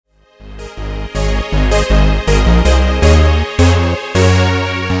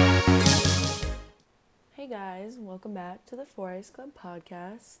welcome back to the 4 Club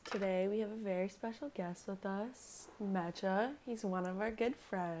podcast. Today we have a very special guest with us, Mecha. He's one of our good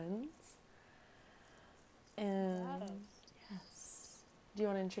friends. And Yes. yes, do you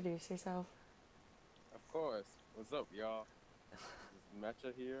want to introduce yourself? Of course. What's up, y'all? This is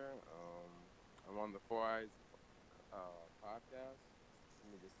Mecha here. I'm on the Four Eyes podcast.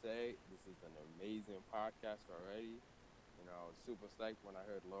 Let me just say, this is an amazing podcast already. I was super psyched when I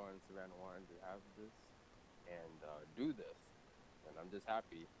heard Lauren and Savannah wanted to have this and do this. And I'm just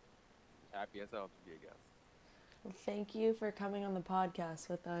happy as hell to be a guest. Well, thank you for coming on the podcast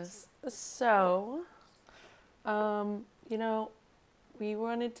with us. Of course. So, you know, we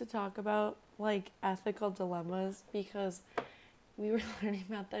wanted to talk about like ethical dilemmas because we were learning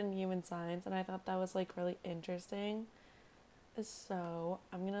about that in human science and I thought that was like really interesting. So,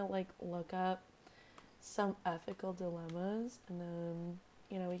 I'm gonna like look up some ethical dilemmas and then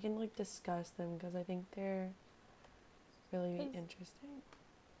we can like discuss them because I think they're really Because interesting.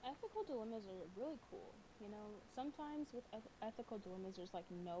 ethical dilemmas are really cool. Sometimes with ethical dilemmas, there's like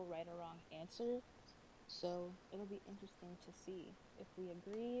no right or wrong answer. So it'll be interesting to see if we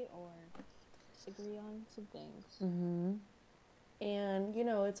agree or disagree on some things. Mm-hmm. And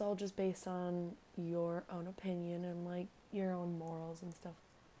it's all just based on your own opinion and like your own morals and stuff.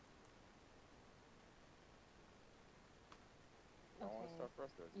 Y'all want to Okay. start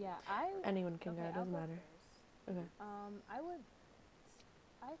first or Yeah, I. Anyone can go, Okay, it I'll doesn't go matter. first. Okay. I would.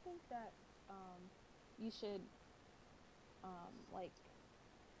 I think that you should like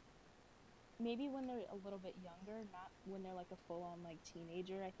maybe when they're a little bit younger, not when they're like a full on like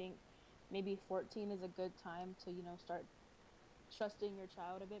teenager. I think maybe 14 is a good time to start trusting your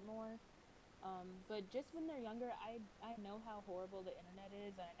child a bit more. But just when they're younger, I know how horrible the internet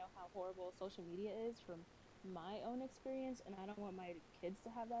is, and I know how horrible social media is from my own experience, and I don't want my kids to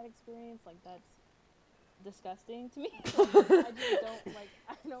have that experience. Like that's disgusting to me. Like I just don't like.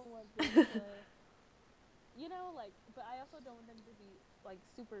 I don't want them to, like. But I also don't want them to be like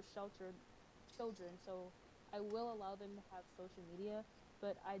super sheltered children. So I will allow them to have social media,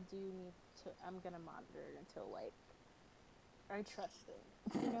 but I do need to. I'm gonna monitor it until like I trust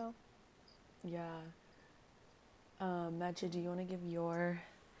them. Yeah. Matcha, do you want to give your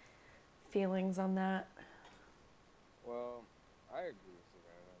feelings on that? Well, I agree with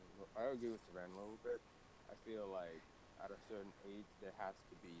Savannah. I agree with Savannah a little bit. I feel like at a certain age there has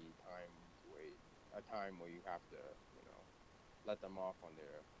to be a time where you have to, you know, let them off on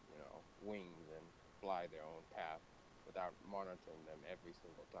their, wings and fly their own path without monitoring them every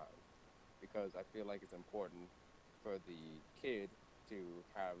single time. Because I feel like it's important for the kid to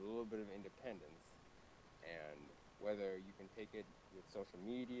have a little bit of independence, and whether you can take it with social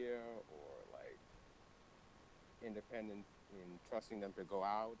media or like independence in trusting them to go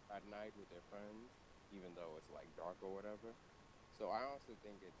out at night with their friends, even though it's like dark or whatever. So I also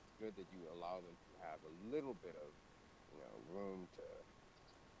think it's good that you allow them to have a little bit of, room to,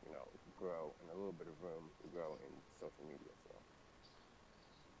 grow, and a little bit of room to grow in social media. So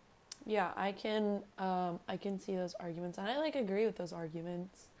Yeah, I can see those arguments and I like agree with those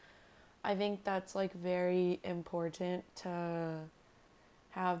arguments. I think that's like very important to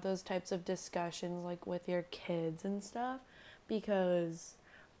have those types of discussions like with your kids and stuff because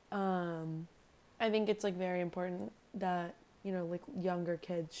um I think it's like very important that like younger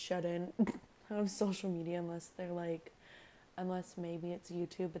kids shouldn't have social media unless maybe it's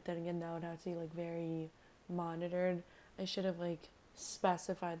YouTube, but then again that would have to be like very monitored. I should have like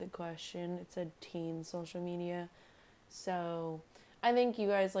specified the question. It said teen social media. So I think you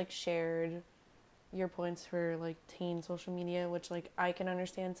guys like shared your points for like teen social media, which like I can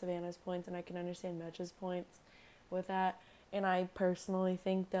understand Savannah's points and I can understand Metch's points with that. And I personally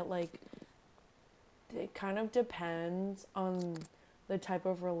think that like it kind of depends on the type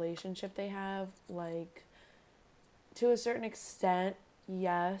of relationship they have. Like to a certain extent,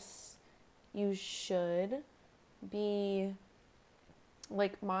 yes, you should be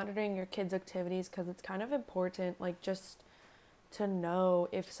like monitoring your kids' activities because it's kind of important, like just to know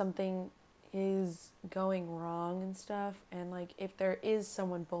if something is going wrong and stuff, and like if there is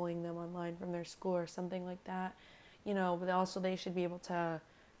someone bullying them online from their school or something like that, but also they should be able to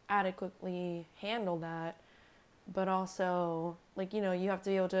adequately handle that. But also, like, you have to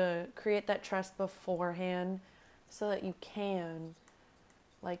be able to create that trust beforehand so that you can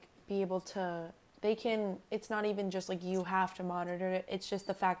like be able to they can it's not even just like you have to monitor it, it's just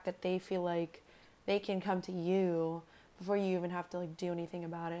the fact that they feel like they can come to you before you even have to like do anything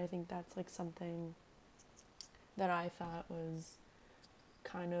about it. I think that's like something that I thought was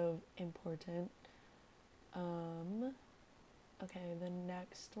kind of important. um okay, the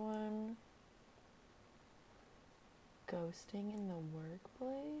next one. Ghosting in the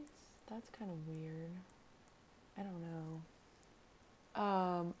workplace? That's kind of weird. I don't know.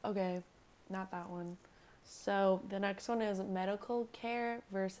 Okay, not that one. So the next one is medical care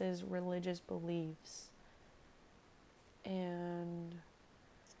versus religious beliefs. And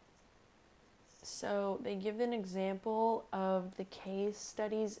so they give an example of the case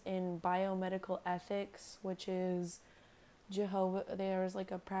studies in biomedical ethics, which is there's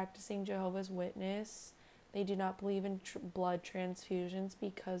like a practicing Jehovah's Witness. They do not believe in blood transfusions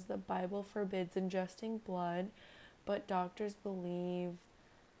because the Bible forbids ingesting blood, but doctors believe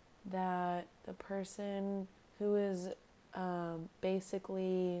that the person who is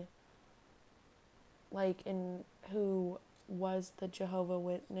basically who was the Jehovah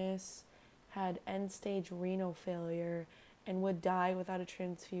Witness had end stage renal failure and would die without a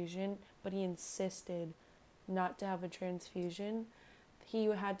transfusion, but he insisted not to have a transfusion. He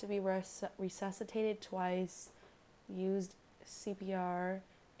had to be resuscitated twice, used CPR,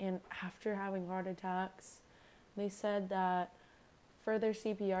 and after having heart attacks, they said that further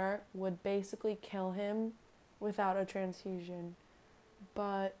CPR would basically kill him without a transfusion.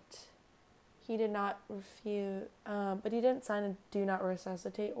 But he did not refuse, but he didn't sign a do not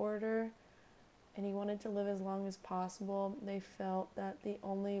resuscitate order, and he wanted to live as long as possible. They felt that the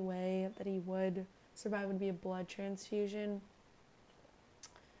only way that he would survive would be a blood transfusion.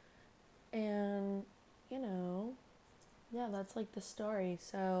 And, yeah, that's like the story.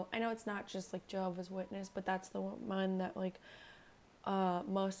 So I know it's not just like Jehovah's Witness, but that's the one that like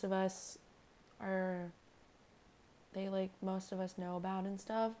most of us most of us know about and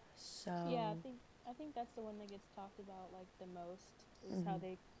stuff. So Yeah, I think that's the one that gets talked about like the most is how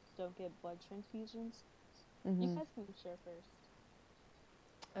they don't get blood transfusions. You guys can share first.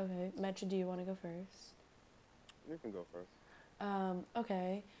 Okay, Metra, do you want to go first? You can go first.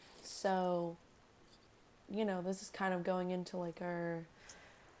 Okay, so this is kind of going into into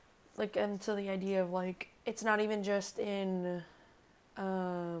the idea of like it's not even just in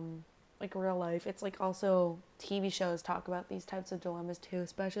like real life. It's like also TV shows talk about these types of dilemmas too,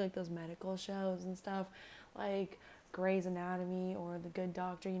 especially like those medical shows and stuff, like Grey's Anatomy or The Good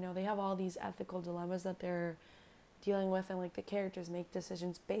Doctor. They have all these ethical dilemmas that they're dealing with, and like the characters make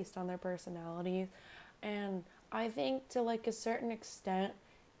decisions based on their personalities. And I think to like a certain extent,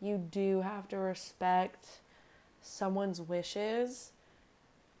 you do have to respect someone's wishes,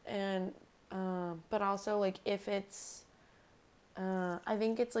 and but also like if it's I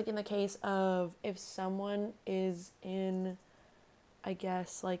think it's like in the case of if someone is in, I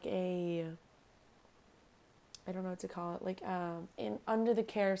guess, like I don't know what to call it, like in under the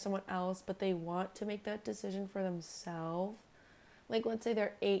care of someone else, but they want to make that decision for themselves. Like let's say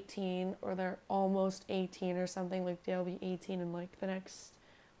they're 18 or they're almost 18 or something, like they'll be 18 in like the next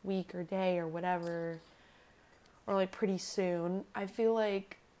week or day or whatever, or like pretty soon. I feel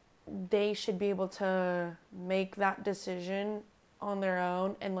like they should be able to make that decision on their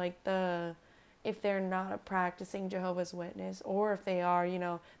own, and like if they're not a practicing Jehovah's Witness, or if they are,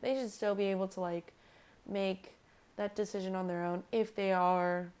 they should still be able to like make that decision on their own if they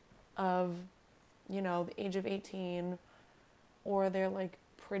are of the age of 18, or they're like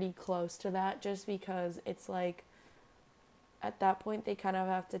pretty close to that, just because it's like at that point they kind of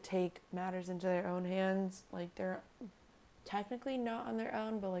have to take matters into their own hands. Like they're technically not on their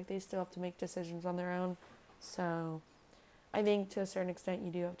own, but like they still have to make decisions on their own. So I think to a certain extent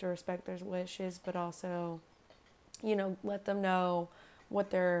you do have to respect their wishes, but also let them know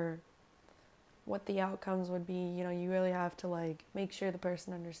what the outcomes would be. You really have to like make sure the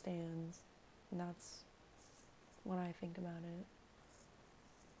person understands, and that's when I think about it.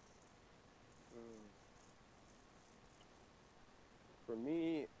 For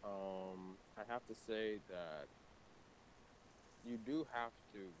me, I have to say that you do have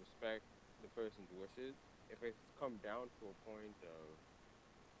to respect the person's wishes. If it's come down to a point of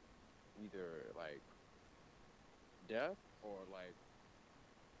either like death or like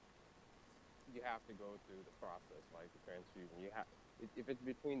you have to go through the process, like the transfusion. If it's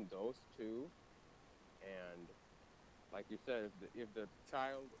between those two, and like you said, if the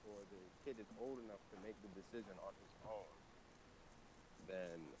child or the kid is old enough to make the decision on his own,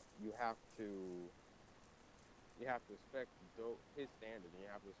 then you have to respect his standards, and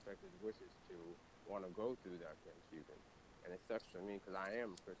you have to respect his wishes to want to go through that transfusion. And it sucks for me because I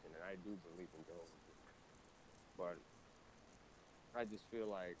am a Christian and I do believe in Jehovah's Witness, but I just feel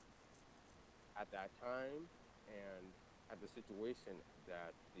like at that time and at the situation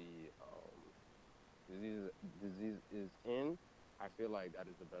that the disease is in, I feel like that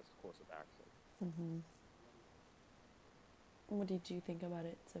is the best course of action. What did you think about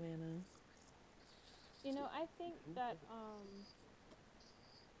it, Savannah? I think that um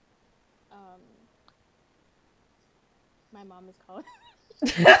my mom is calling.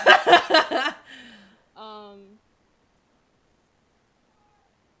 um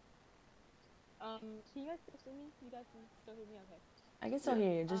can you guys still see me? You guys can still hear me? Okay. I can still Yeah.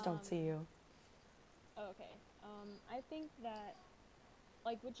 hear you, just don't see Um you. oh, okay. I think that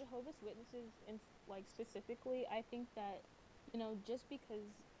like with Jehovah's Witnesses and like specifically, I think that just because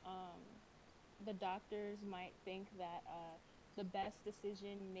the doctors might think that the best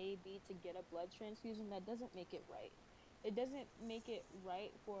decision may be to get a blood transfusion, that doesn't make it right. It doesn't make it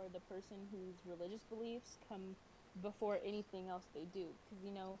right for the person whose religious beliefs come before anything else they do. Because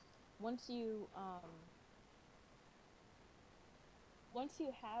once you once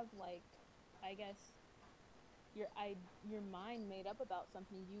you have like, I guess your mind made up about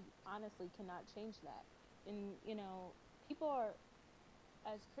something, you honestly cannot change that. And people are,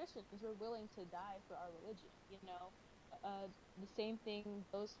 as Christians, we're willing to die for our religion. The same thing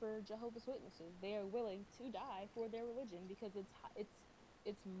goes for Jehovah's Witnesses. They are willing to die for their religion because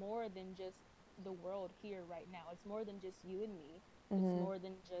it's more than just the world here right now. It's more than just you and me. It's Mm-hmm. more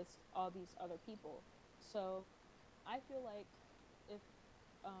than just all these other people. So I feel like if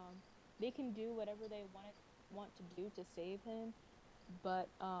um, they can do whatever they want to do to save him, but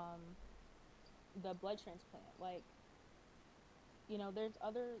the blood transplant, like there's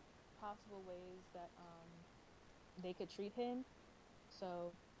other possible ways that they could treat him.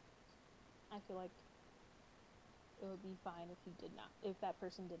 So I feel like it would be fine if that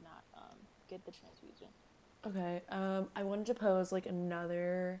person did not get the transfusion. Okay. I wanted to pose like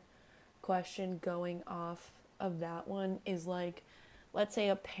another question going off of that one is like, let's say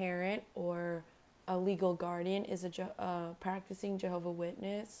a parent or a legal guardian is a practicing Jehovah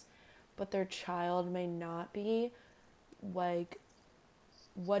Witness, but their child may not be. Like,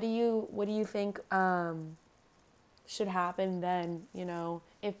 what do you think should happen then?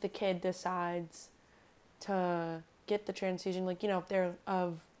 If the kid decides to get the transfusion, like if they're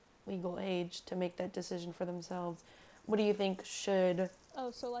of legal age to make that decision for themselves, what do you think should?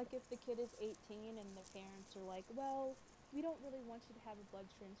 Oh, so like if the kid is 18 and the parents are like, well, we don't really want you to have a blood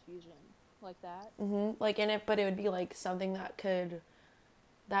transfusion, like that, Like in it, but it would be like something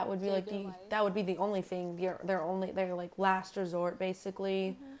that would be save like their life. that would be the only thing, their like last resort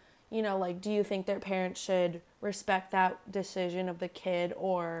basically. Hmm. Like, do you think their parents should respect that decision of the kid,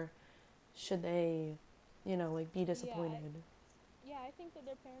 or should they, like, be Yeah, disappointed? I think that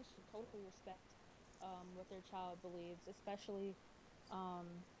their parents should totally respect what their child believes, especially um,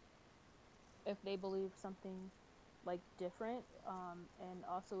 if they believe something like different, and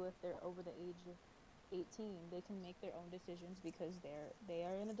also if they're over the age of 18, they can make their own decisions because they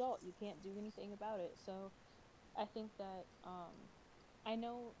are an adult. You can't do anything about it. So I think that I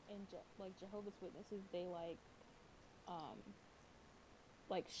know in like Jehovah's Witnesses, they um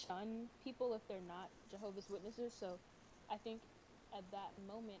like shun people if they're not Jehovah's Witnesses. So I think at that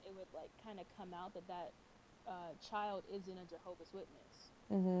moment it would like kind of come out that child isn't a Jehovah's Witness.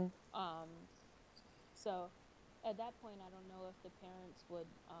 Mm-hmm. Um, so at that point, I don't know if the parents would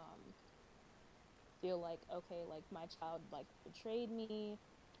feel like, okay, like my child like betrayed me,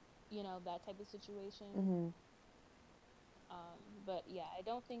 that type of situation. Mm-hmm. But yeah, I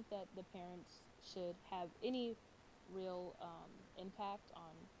don't think that the parents should have any real impact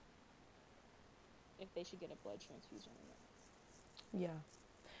on if they should get a blood transfusion or not. Yeah.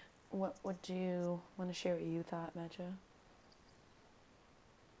 What do you want to share what you thought, Metcha?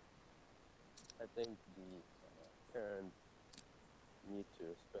 I think the parents need to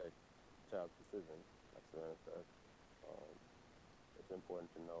respect child's decision. Like Savannah said, um, it's important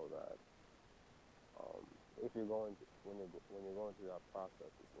to know that um, if you're going to when you're going through that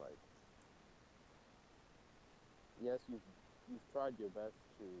process, it's like yes, you've tried your best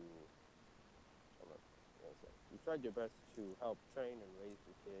to I'm not gonna say you've tried your best to help train and raise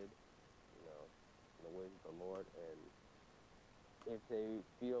the kid, in the ways of the Lord, and if they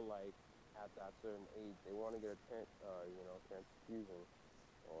feel like at that certain age they want to get a transfusion,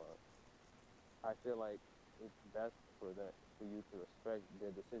 or I feel like it's best for you to respect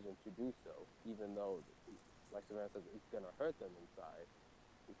their decision to do so, even though, like Savannah says, it's gonna hurt them inside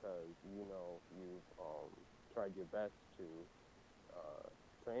because you've tried your best to uh,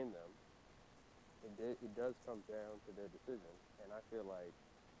 train them. It does come down to their decision, and I feel like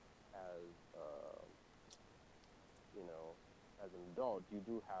as you know as an adult you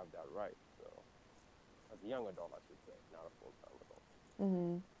do have that right. So as a young adult, I should say, not a full-time adult.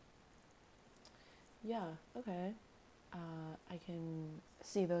 Mm-hmm. Yeah. Okay. I can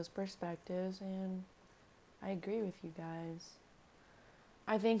see those perspectives, and I agree with you guys.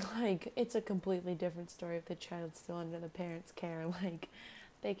 I think like it's a completely different story if the child's still under the parents' care. Like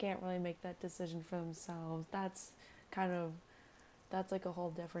they can't really make that decision for themselves. Kind of that's like a whole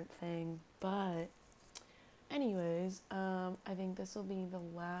different thing. But anyways, I think this will be the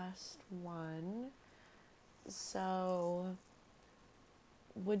last one. So,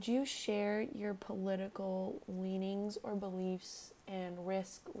 would you share your political leanings or beliefs and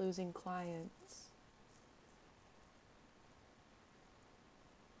risk losing clients?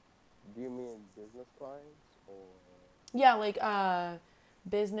 Do you mean business clients or? Yeah, like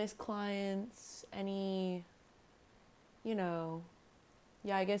business clients, any, you know,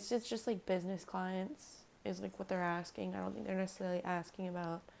 yeah, I guess it's just like business clients is like what they're asking. I don't think they're necessarily asking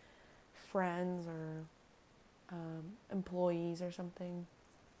about friends or employees or something.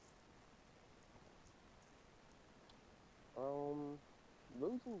 Um,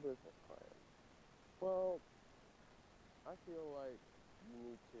 Losing business clients. Well, I feel like you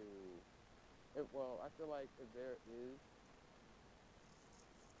need to. I feel like if there is,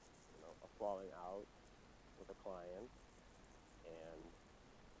 a falling out with a client, and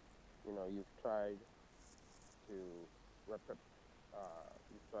you've tried to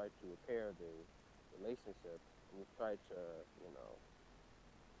you've tried to repair the relationship, and you've tried to,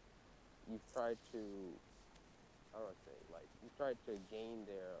 how do I say, like you've tried to gain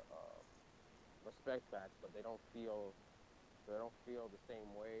their respect back, but they don't feel the same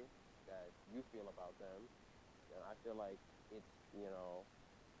way that you feel about them. Then I feel like it's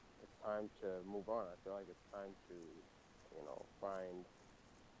time to move on. I feel like it's time to find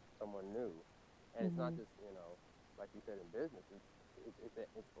someone new, and it's not Mm-hmm. just like you said in business.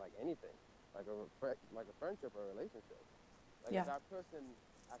 It's like anything, like a friendship or a relationship. Like Yeah. if that person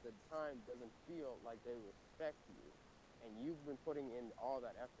at the time doesn't feel like they respect you, and you've been putting in all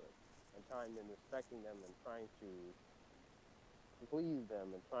that effort and time in respecting them and trying to please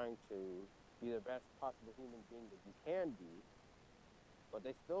them and trying to be the best possible human being that you can be, but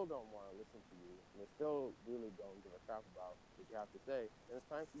they still don't want to listen to you, and they still really don't give a crap about what you have to say, then it's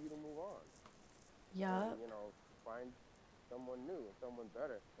time for you to move on Yeah. and find someone new and someone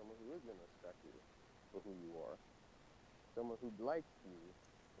better, someone who is going to respect you for who you are, someone who likes you.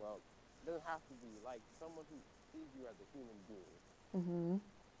 Well, it doesn't have to be like someone who sees you as a human being, Mm-hmm.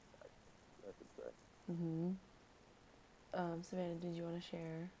 I should say. Mm-hmm. Savannah, did you want to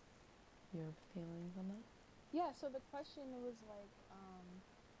share your feelings on that? Yeah, so the question was like,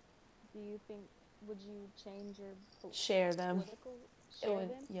 do you think, would you change your Share them. political, It share would,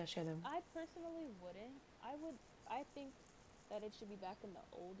 them? yeah, share them. I personally wouldn't. I think that it should be back in the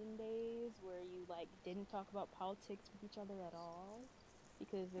olden days where you like didn't talk about politics with each other at all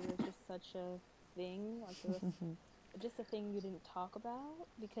because it was just such a thing. Like it was just a thing you didn't talk about,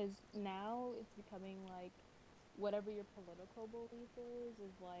 because now it's becoming like whatever your political belief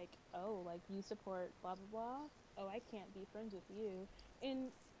is like, oh, like you support blah blah blah, oh, I can't be friends with you.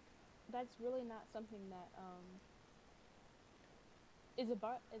 And that's really not something that is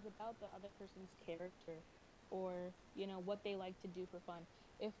about the other person's character, or what they like to do for fun.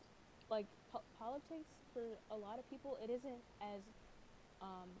 If like politics, for a lot of people, it isn't as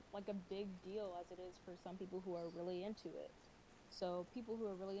like a big deal as it is for some people who are really into it. So people who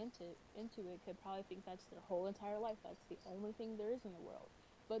are really into it could probably think that's their whole entire life. That's the only thing there is in the world.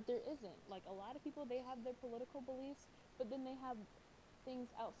 But there isn't. Like a lot of people, they have their political beliefs, but then they have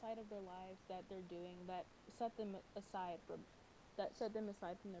things outside of their lives that they're doing that set them aside from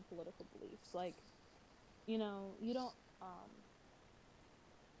their political beliefs. Like, you don't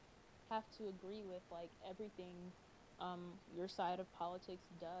have to agree with like everything your side of politics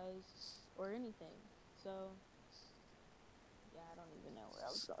does or anything. So yeah, I don't even know where I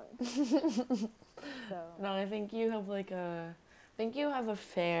was going. So No, I think you have a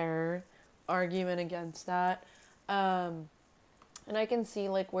fair argument against that. Um, and I can see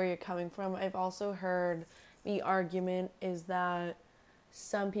like where you're coming from. I've also heard the argument is that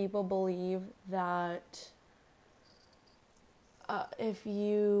some people believe that if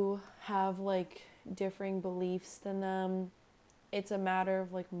you have like differing beliefs than them, it's a matter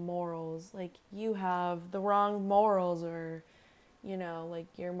of like morals. Like you have the wrong morals, or like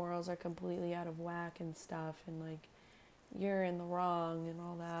your morals are completely out of whack and stuff, and like you're in the wrong and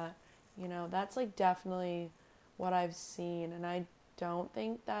all that. That's like definitely what I've seen, and I don't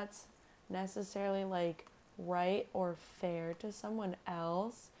think that's necessarily like right or fair to someone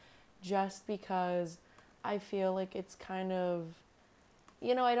else, just because I feel like it's kind of,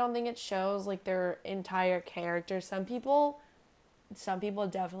 I don't think it shows like their entire character. Some people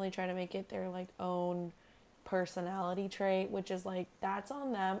definitely try to make it their like own personality trait, which is like that's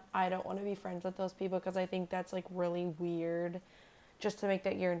on them. I don't want to be friends with those people because I think that's like really weird just to make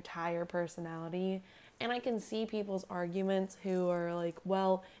that your entire personality. And I can see people's arguments who are like,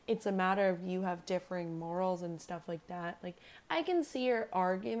 well, it's a matter of you have differing morals and stuff like that. Like, I can see your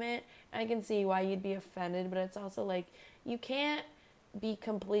argument. I can see why you'd be offended, but it's also like, you can't be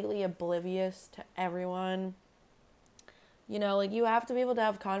completely oblivious to everyone. You know, like, you have to be able to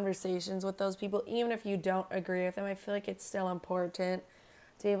have conversations with those people, even if you don't agree with them. I feel like it's still important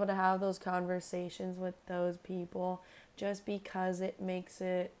to be able to have those conversations with those people just because it makes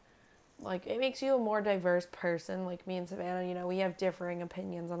it like it makes you a more diverse person. Like me and Savannah, you know, we have differing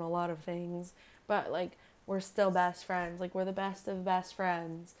opinions on a lot of things, but like we're still best friends. Like we're the best of best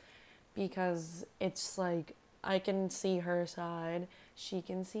friends because it's like I can see her side, she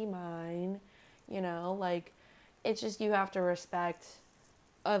can see mine, you know, like it's just you have to respect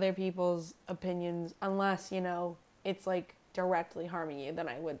other people's opinions unless, you know, it's like directly harming you, then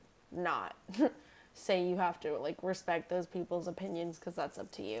I would not say you have to like respect those people's opinions because that's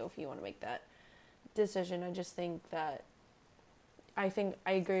up to you if you want to make that decision. I just think that I think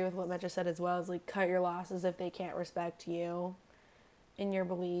I agree with what Metra said as well, is like cut your losses if they can't respect you and your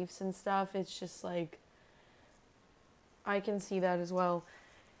beliefs and stuff. It's just like I can see that as well.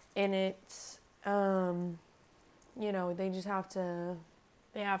 And it's you know, they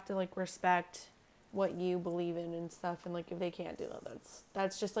have to like respect what you believe in and stuff, and like if they can't do that,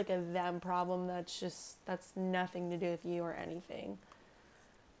 that's just like a them problem. That's nothing to do with you or anything.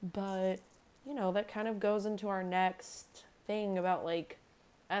 But you know, that kind of goes into our next thing about like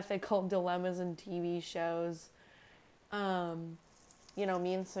ethical dilemmas in TV shows. You know,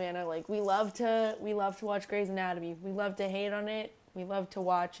 me and Savannah, like we love to watch Grey's Anatomy. We love to hate on it. We love to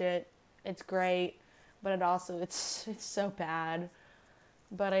watch it. It's great, but it's so bad.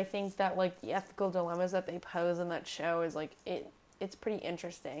 But I think that like the ethical dilemmas that they pose in that show is like it's pretty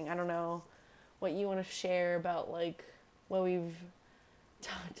interesting. I don't know what you want to share about like what we've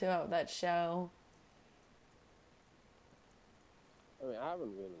talked about that show. I mean, I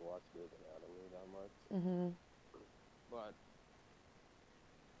haven't really watched Grey's Anatomy that much, Mhm. but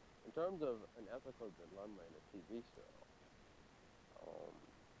in terms of an ethical dilemma in a TV show, um,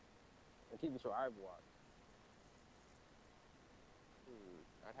 a TV show I've watched,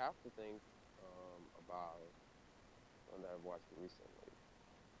 I'd have to think about one that I've watched recently.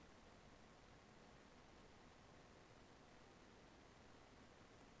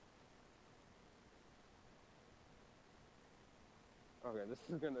 Okay, this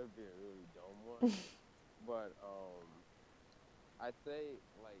is gonna be a really dumb one, but I'd say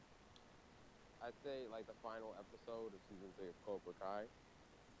like I'd say the final episode of season 3 of Cobra Kai.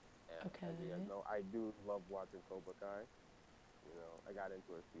 And Okay. as you guys know, I do love watching Cobra Kai. You know, I got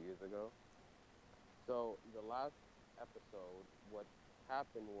into it a few years ago. So the last episode, what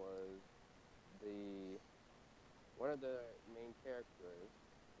happened was the one of the main characters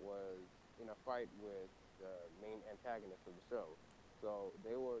was in a fight with the main antagonist of the show. So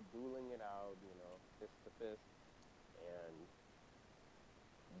they were dueling it out, you know, fist to fist, and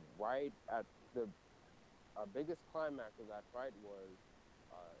right at the biggest climax of that fight was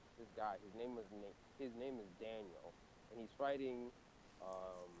this guy. His name is Daniel, and he's fighting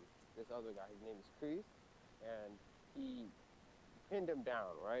this other guy. His name is Chris, and he pinned him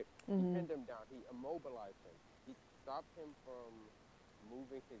down. Right? He Mhm. pinned him down. He immobilized him. He stopped him from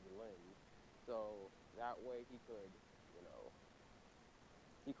moving his limbs, so that way he could, you know,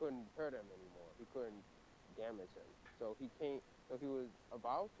 he couldn't hurt him anymore. He couldn't damage him. So he came. So he was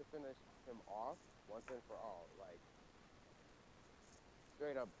about to finish him off once and for all, like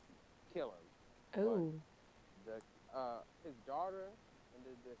straight up kill him. But Oh. the his daughter and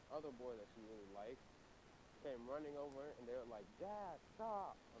this other boy that she really liked came running over, and they were like, "Dad,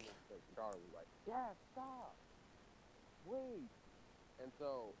 stop!" I mean, the daughter was like, "Dad, stop! Wait!" And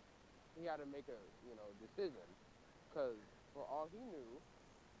so he had to make a decision, because for all he knew,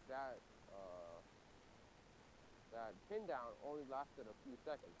 that that pin down only lasted a few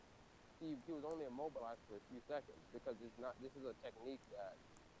seconds. He was only immobilized for a few seconds, because it's not. This is a technique that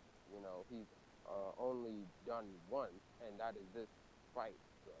he's only done once, and that is this fight.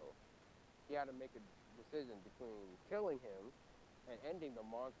 So he had to make a decision between killing him and ending the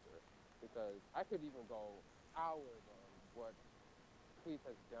monster, because I could even go hours on what Chris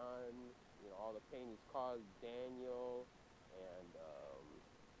has done, all the pain he's caused Daniel and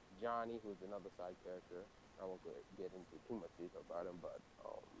Johnny, who's another side character. I won't get into too much detail about him, but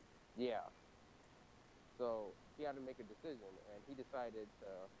yeah. So he had to make a decision, and he decided to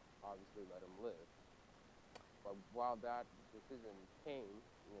obviously let him live. But while that decision came,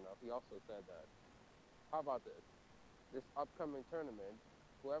 he also said that, how about this? This upcoming tournament,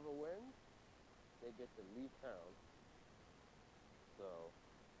 whoever wins, they get to leave town. So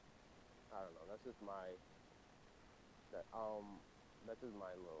I don't know. That that's just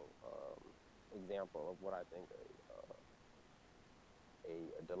my little example of what I think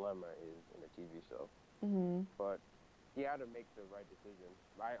a dilemma is in a TV show. Hmm. But he had to make the right decision.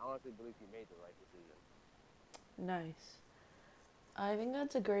 I honestly believe he made the right decision. Nice. I think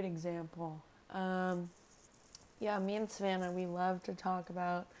that's a great example. Um, yeah, me and Savannah, we love to talk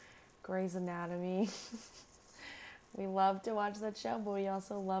about Grey's Anatomy. We love to watch that show, but we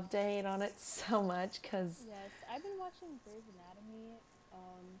also love to hate on it so much because, Yes, I've been watching Grey's Anatomy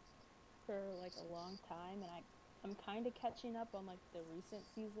for like a long time, and I'm kind of catching up on like the recent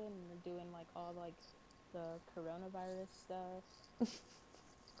season, and they're doing like all like the coronavirus stuff.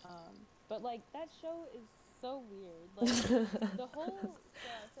 But like that show is so weird. Like the whole show,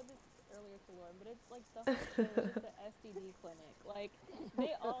 I said this earlier to Lauren, but it's like the whole show is just an STD clinic. Like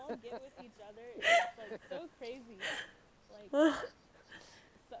they all get with each other, and it's like so crazy. Like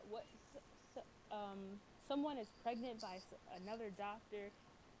so, what so, so, someone is pregnant by another doctor,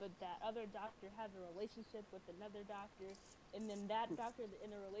 but that other doctor has a relationship with another doctor, and then that doctor in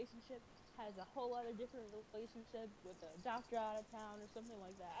the relationship has a whole other different relationship with a doctor out of town or something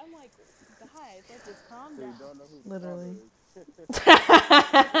like that. I'm like, guys, like just calm So you down. don't know who the father literally. is. Are you the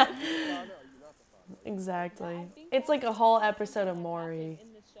father? Or are you not the father? Are you the pregnant Exactly. I one? think It's like a I whole think that's episode something of that happened Maury. in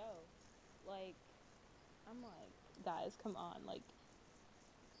the show. Like, I'm like, guys, come on, like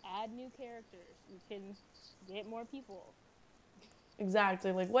add new characters. We can get more people.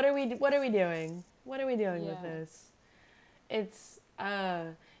 Exactly. Like, what are we doing? What are we doing with Yeah. this? It's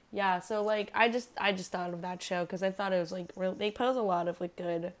yeah. So like, I just thought of that show because I thought it was like they pose a lot of like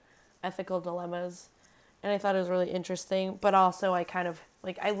good ethical dilemmas, and I thought it was really interesting. But also, I kind of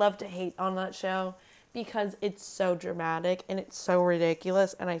like I love to hate on that show because it's so dramatic and it's so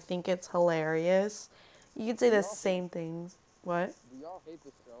ridiculous, and I think it's hilarious. You could say Do the y'all hate same things. What? do y'all hate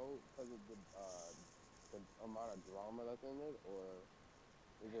the show because of the amount of drama that's in it, or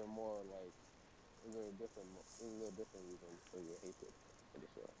is there more like is there a different reason for your hatred for the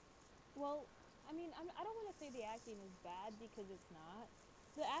show? Well, I mean, I don't want to say the acting is bad because it's not.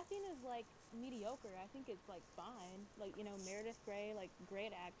 The acting is like mediocre. I think it's like fine. Like Meredith Grey, like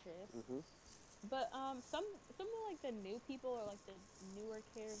great actress. Mhm. But some of like the new people or like the newer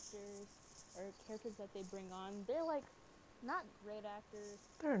characters or characters that they bring on, they're like not great actors.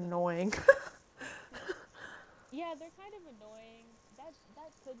 They're But annoying. yeah, they're kind of annoying. That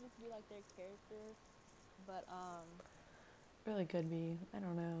could just be like their character. But Really could be. I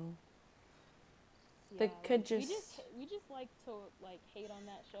don't know. They yeah, could like just. we just like to like hate on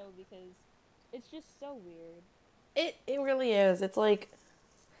that show because it's just so weird. It really is. It's like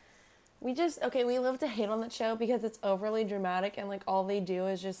we just okay. We love to hate on that show because it's overly dramatic and like all they do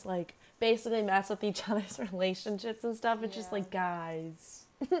is just like basically mess with each other's relationships and stuff. It's just Yeah. like guys,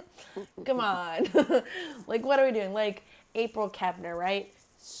 come on, like what are we doing? Like April Kepner, right?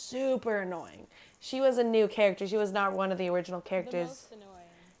 Super annoying. She was a new character. She was not one of the original The characters. most annoying.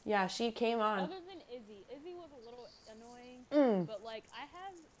 Yeah, she came on. Other than Izzy. Izzy was a little annoying, Mm. but like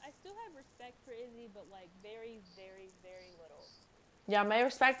I still have respect for Izzy, but like very, very, very little. Yeah, my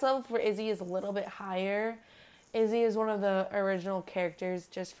respect level for Izzy is a little bit higher. Izzy is one of the original characters,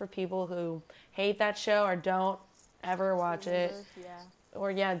 just for people who hate that show or don't ever watch it, Remember? Yeah. or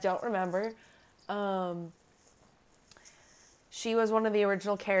yeah, don't remember. Um, she was one of the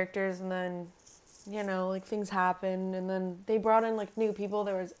original characters, and then, like things happened, and then they brought in like new people.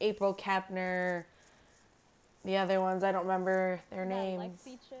 There was April Kepner, the other ones, I don't remember their That names.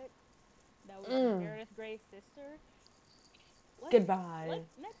 Lexi chick that was Mm. Meredith Grey's sister. Goodbye. Let's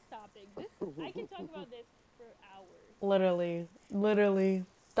next topic. This I can talk about this for hours. Literally.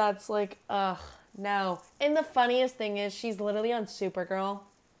 That's like, ugh, no. And the funniest thing is, she's literally on Supergirl.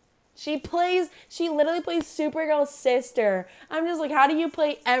 She literally plays Supergirl's sister. I'm just like, how do you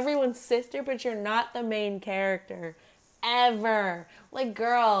play everyone's sister, but you're not the main character? Ever. Like,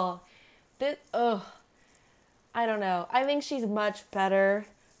 girl, ugh. I don't know. I think she's much better,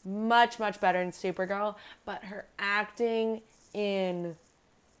 much better in Supergirl, but her acting in,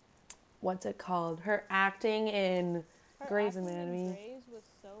 what's it called? Her acting in Her Grey's acting in Anatomy Grey's was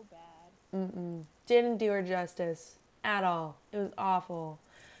so bad. didn't do her justice at all. It was awful.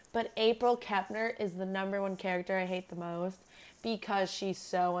 But April Kepner is the number one character I hate the most because she's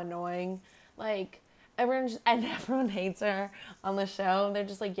so annoying. Like everyone hates her on the show. They're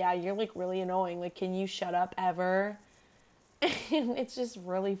just like, yeah, you're like really annoying. Like, can you shut up ever? And it's just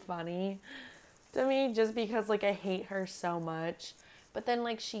really funny to me just because like I hate her so much. But then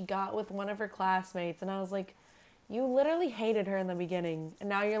like she got with one of her classmates and I was like, you literally hated her in the beginning and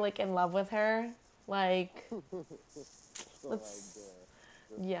now you're like in love with her. Like So like Let's,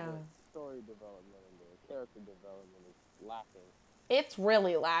 yeah. the story development and the character development is lacking. It's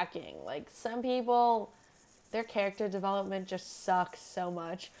really lacking. Like, some people, their character development just sucks so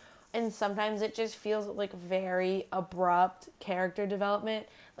much. And sometimes it just feels like very abrupt character development.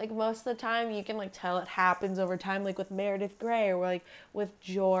 Like, most of the time, you can, like, tell it happens over time, like with Meredith Grey or, like, with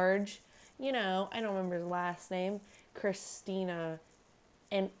George. You know, I don't remember his last name. Christina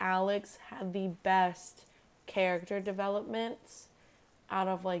and Alex had the best character developments out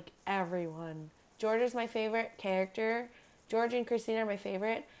of like everyone. George is my favorite character. George and Christina are my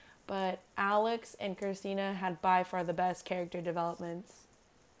favorite, but Alex and Christina had by far the best character developments.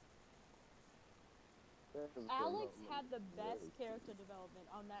 Character Alex development had the is best very key. character development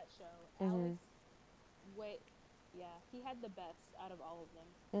on that show. Mhm. Alex, wait, yeah, he had the best out of all of them.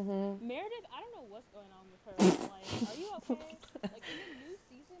 Mhm. Meredith, I don't know what's going on with her. Like, are you okay? Like, in the new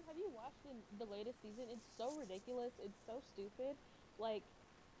season, have you watched the latest season? It's so ridiculous. It's so stupid. Like,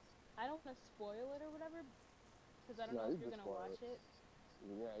 I don't want to spoil it or whatever, because I don't No, know you if you're can gonna spoil watch it. it.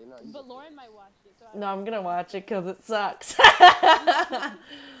 Yeah, you know, you But can spoil Lauren it. might watch it, so I No, don't I'm know. gonna But watch it because it sucks.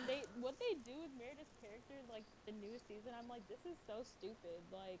 they what they do with Meredith's character, like the newest season, I'm like, this is so stupid.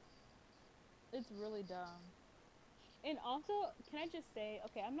 Like, it's really dumb. And also, can I just say,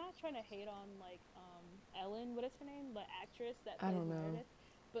 okay, I'm not trying to hate on like Ellen, what is her name? The actress that I plays don't know. Meredith,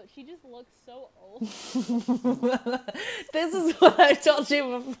 but she just looks so old. This is what I told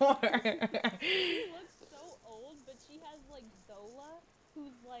you before. She looks so old, but she has like Zola,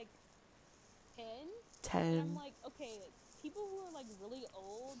 who's like 10, and I'm 10. like, okay, people who are like really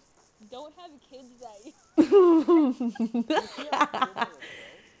old don't have kids that Does she have a kid on the show?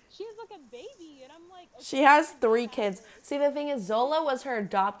 she has like a baby, and I'm like, okay, She how has did that 3 kids. happen? See, the thing is, Zola was her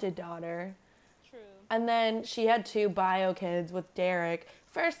adopted daughter. True. And then she had 2 bio kids with Derek.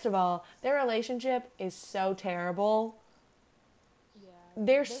 First of all, their relationship is so terrible. Yeah.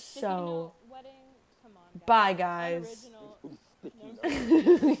 They're The sticky note so. wedding. Come on, Bye, guys. guys. Unoriginal.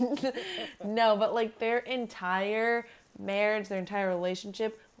 Sticky No. note. No, but like their entire marriage, their entire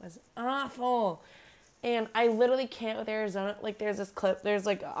relationship was awful. And I literally can't with Arizona. Like, there's this clip, there's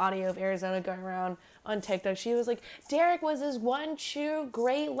like audio of Arizona going around on TikTok. She was like, Derek was his one true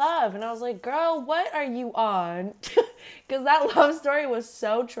great love. And I was like, girl, what are you on? Because that love story was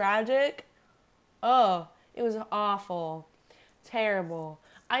so tragic. Oh, it was awful. Terrible.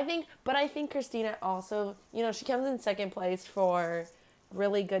 I think Christina also, she comes in second place for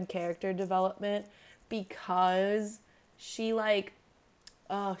really good character development because she, like,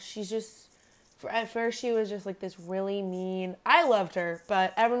 she's just, at first she was just like this really mean. I loved her,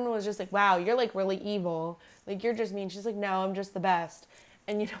 but everyone was just like, wow, you're like really evil. Like, you're just mean. She's like, no, I'm just the best.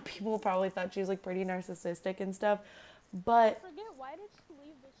 And, people probably thought she was like pretty narcissistic and stuff. I But forget, why did she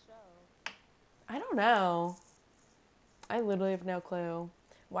leave the show? I don't know. I literally have no clue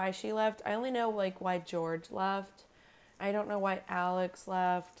why she left. I only know like why George left. I don't know why Alex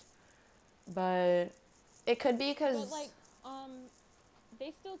left, but it could be But because. like,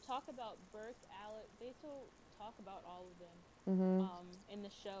 they still talk about Burke, Alec. They still talk about all of them, Hmm. in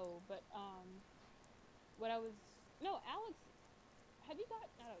the show. But what I was no Alex. Have you got?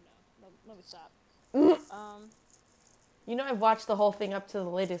 I don't know. Let me stop. Um. I've watched the whole thing up to the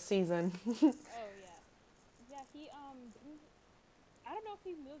latest season. Oh yeah. Yeah. He didn't. I don't know if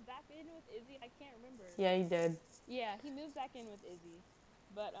he moved back in with Izzy. I can't remember. Yeah, he did. Yeah, he moved back in with Izzy,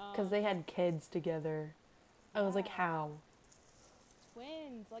 but Because they had kids together. I was like, yeah, how?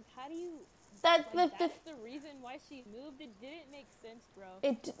 twins. Like, how do you? That's Like, that's the reason why she moved. It didn't make sense, bro.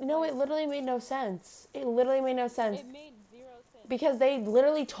 it literally made no sense. It literally made no sense. It made zero sense. Because they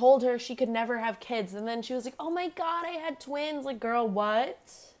literally told her she could never have kids. And then she was like, oh my God, I had twins. Like, girl, what?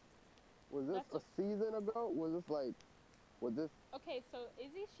 Was this a season ago? Was this? Okay, so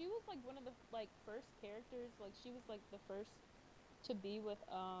Izzy, she was like one of the like first characters. Like, she was like the first to be with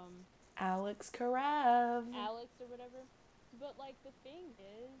Alex Karev. Alex or whatever. But like the thing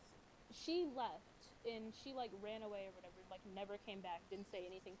is, she left and she like ran away or whatever. Like, never came back. Didn't say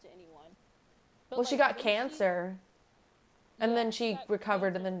anything to anyone. But, Well, she like, got when cancer. And Yeah, then she got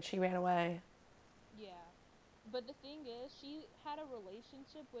recovered cancer. and then she ran away. Yeah. But the thing is, she had a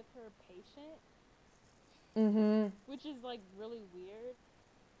relationship with her patient, Mm-hmm. which is like really weird.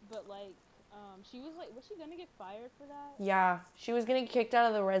 But like, she was like, was she gonna get fired for that? Yeah. She was getting kicked out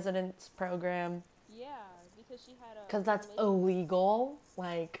of the residence program. Yeah, because she had a. Because that's relationship- illegal.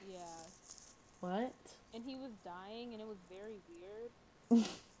 Like, Yeah, what? and he was dying, and it was very weird.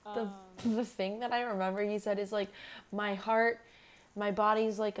 The thing that I remember he said is like, my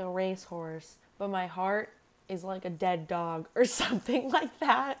body's like a racehorse, but my heart is like a dead dog or something like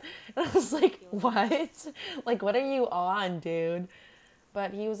that. And I was like, what? Like, what are you on, dude?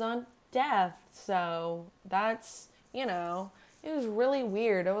 But he was on death, so that's, it was really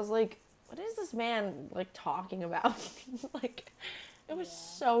weird. I was like, what is this man like talking about? Like, it was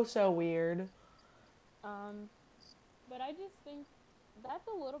Yeah. so weird. But I just think that's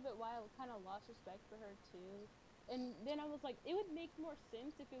a little bit why I kind of lost respect for her too. And then I was like, it would make more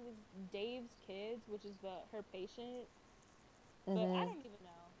sense if it was Dave's kids, which is her patient. But I don't even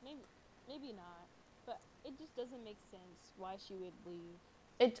know. Maybe not. But it just doesn't make sense why she would leave.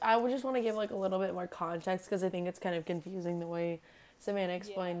 I would just want to give like a little bit more context because I think it's kind of confusing the way Savannah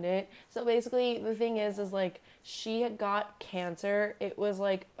explained it. So basically, the thing is like she had got cancer. It was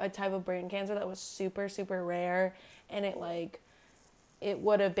like a type of brain cancer that was super rare, and it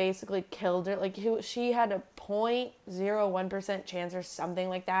would have basically killed her. Like she had a 0.01% chance or something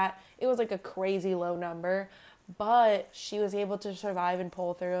like that. It was like a crazy low number, but she was able to survive and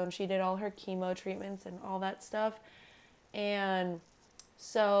pull through, and she did all her chemo treatments and all that stuff, and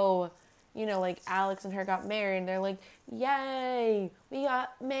so, like Alex and her got married, and they're like, yay, we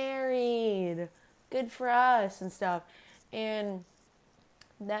got married. Good for us and stuff. And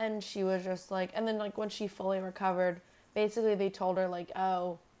then she was just like, and then like when she fully recovered, basically they told her like,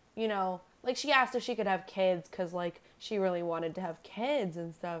 oh, like she asked if she could have kids because like she really wanted to have kids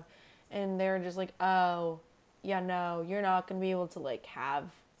and stuff. And they were just like, oh, yeah, no, you're not going to be able to like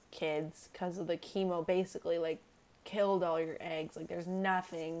have kids because of the chemo basically like killed all your eggs. Like there's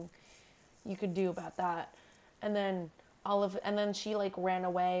nothing you could do about that. And then she like ran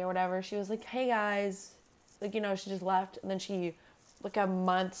away or whatever. She was like, hey guys, like, she just left. And then she, like a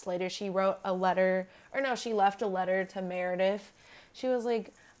month later, she wrote a letter, or no, she left a letter to Meredith. She was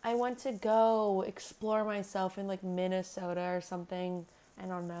like, I want to go explore myself in like Minnesota or something. I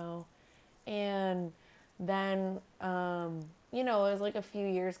don't know. And then, it was like a few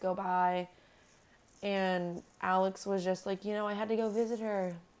years go by, and Alex was just like, I had to go visit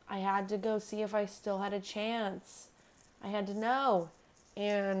her. I had to go see if I still had a chance. I had to know.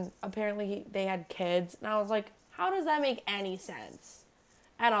 And apparently they had kids. And I was like, how does that make any sense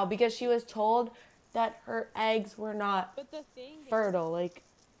at all? Because she was told that her eggs were not But the thing fertile. Like,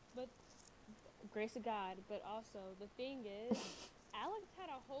 but grace of God. But also the thing is, Alex had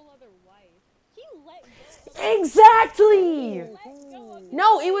a whole other wife. He let go. exactly. Let go of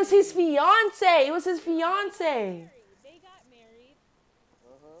No, it was his fiance. It was his fiance. They got married.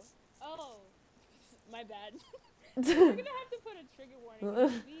 Uh-huh. Oh, my bad. We're gonna have to put a trigger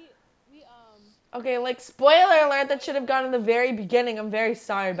warning. We Okay, like spoiler alert, that should have gone in the very beginning. I'm very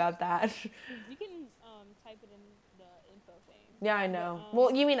sorry about that. You can type it in the info thing. Yeah, I know.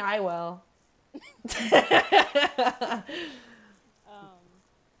 Well, you mean I will.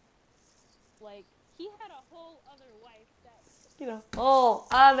 Like he had a whole other wife that. Whole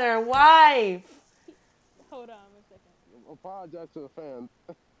other wife. Hold on a second. Apologize to the fans.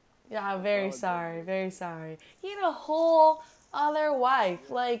 Yeah, I'm very sorry. He had a whole other wife.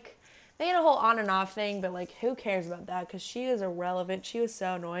 Like, they had a whole on and off thing, but, like, who cares about that? Because she is irrelevant. She was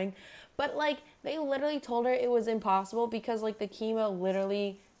so annoying. But, like, they literally told her it was impossible because, like, the chemo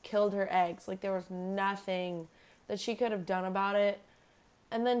literally killed her eggs. Like, there was nothing that she could have done about it.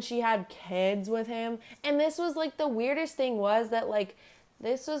 And then she had kids with him. And this was, like, the weirdest thing was that, like,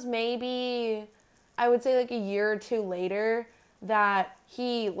 this was maybe, I would say, like, a year or two later that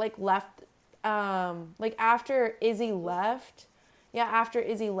he like left, like after Izzy left,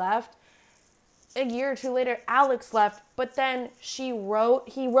 a year or two later Alex left, but then he wrote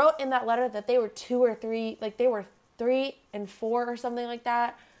in that letter that they were 2 or 3, like they were 3 and 4 or something like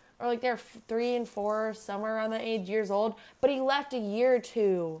that, or like they're 3 and 4 somewhere around that age years old, but he left a year or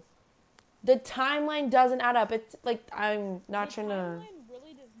two. The timeline doesn't add up. It's like, I'm not trying to. The timeline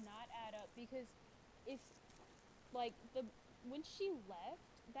really does not add up because if like when she left,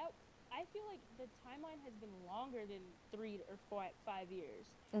 that I feel like the timeline has been longer than 3 or 5 years.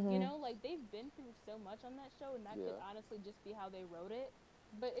 You know, like they've been through so much on that show, and that could honestly just be how they wrote it.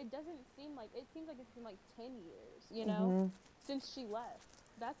 But it doesn't seem like it seems like it's been like 10 years, you know, since she left.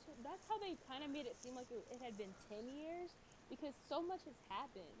 That's how they kind of made it seem like it had been 10 years because so much has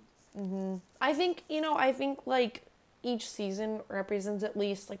happened. I think like each season represents at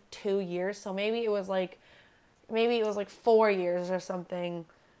least like 2 years. So maybe it was like 4 years or something.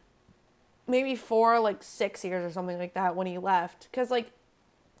 Maybe 4, like 6 years or something like that when he left. Because, like,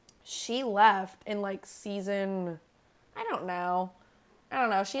 she left in, like, season, I don't know.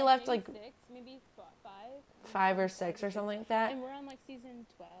 She left, like, 6, maybe 5. 5 or 6 or something like that. And we're on, like, season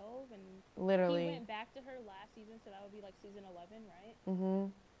 12, and literally. He went back to her last season, so that would be, like, season 11, right? Mm-hmm.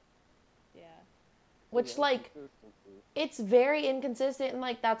 Yeah. which Yeah, like consistency. it's very inconsistent, and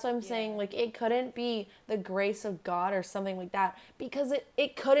like that's what I'm saying, Yeah. like it couldn't be the grace of God or something like that, because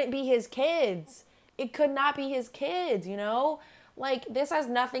it couldn't be his kids. It could not be his kids, you know? Like this has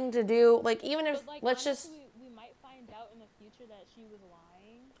nothing to do, like even if But like let's just, honestly, we might find out in the future that she was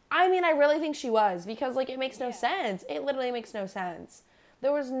lying. I mean, I really think she was, because like it makes no Yeah. sense. It literally makes no sense.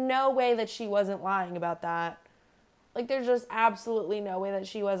 There was no way that she wasn't lying about that. Like there's just absolutely no way that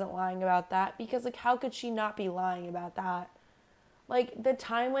she wasn't lying about that, because like how could she not be lying about that? Like the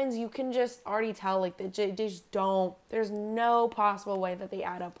timelines, you can just already tell, like they just don't, there's no possible way that they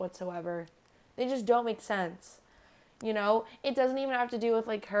add up whatsoever. They just don't make sense. You know, it doesn't even have to do with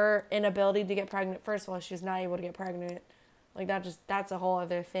like her inability to get pregnant. First of all, she was not able to get pregnant. Like that just, that's a whole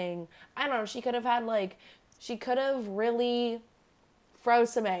other thing. I don't know. She could have had like, she could have really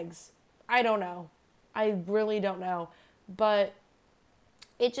froze some eggs. I don't know. I really don't know. But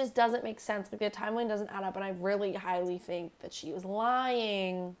it just doesn't make sense. Like the timeline doesn't add up, and I really highly think that she was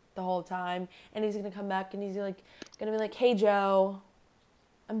lying the whole time. And he's gonna come back and he's like gonna be like, "Hey Joe,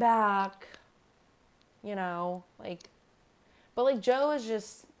 I'm back." You know, like, but like Joe is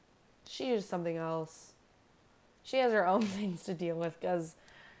just, she is something else. She has her own things to deal with, because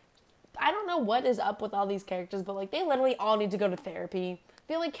I don't know what is up with all these characters, but like they literally all need to go to therapy.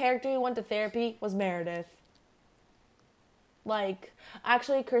 The only character who went to therapy was Meredith. Like,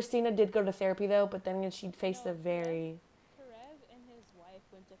 actually, Christina did go to therapy though, but then she faced No, a very. Karev and his wife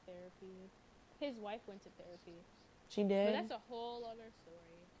went to therapy. His wife went to therapy. She But did? that's a whole other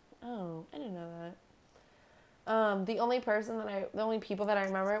story. Oh, I didn't know that. The only people that I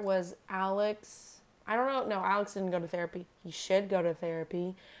remember was Alex. I don't know. No, Alex didn't go to therapy. He should go to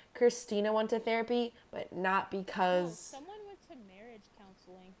therapy. Christina went to therapy, but not No, because someone went to marriage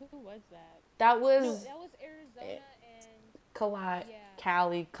counseling. Who was that? that No, was that was Arizona and yeah,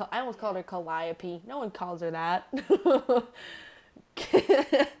 Callie. I almost called her yeah. Calliope. No one calls her that.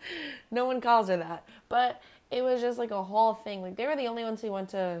 No one calls her that. But it was just like a whole thing. Like they were the only ones who went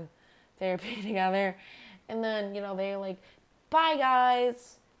to therapy together. And then, they like, bye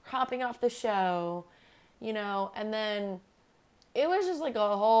guys, hopping off the show, and then it was just like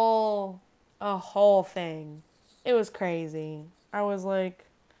a whole thing. It was crazy. I was like,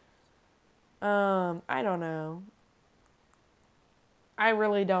 I don't know. I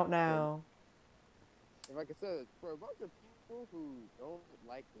really don't For, know. like I said, for a bunch of people who don't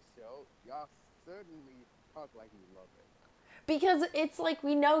like the show, y'all certainly talk like you love it. Because it's like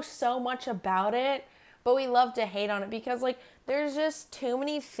we know so much about it, but we love to hate on it, because like there's just too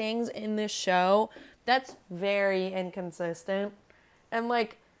many things in this show that's very inconsistent. And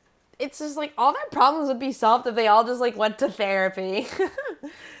like it's just like all their problems would be solved if they all just like went to therapy.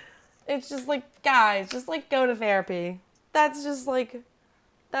 It's just like, guys, just like go to therapy. That's just like,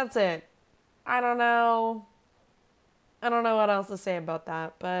 that's it. I don't know. I don't know what else to say about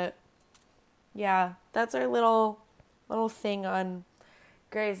that, but yeah, that's our little thing on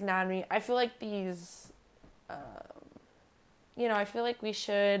Grey's Anatomy. I feel like I feel like we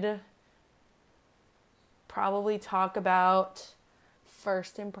should probably talk about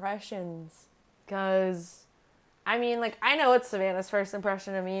first impressions, because I mean, like, I know it's Savannah's first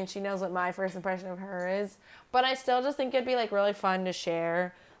impression of me, and she knows what my first impression of her is, but I still just think it'd be like really fun to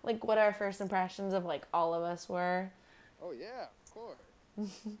share like what our first impressions of like all of us were. Oh yeah, of course. I mean,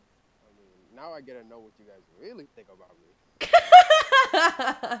 now I get to know what you guys really think about me.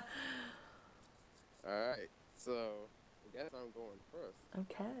 All right, so I guess I'm going first.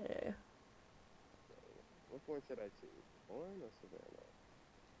 Okay. So, which one should I choose, Lauren or Savannah?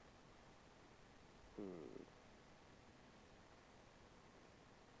 Hmm.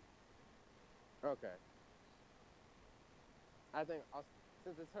 Okay. I think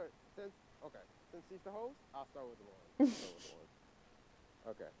since it's her, since she's the host, I'll start with Lauren.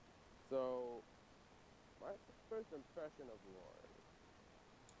 Okay. So my first impression of Lauren,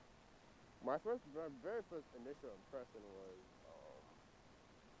 my very first initial impression was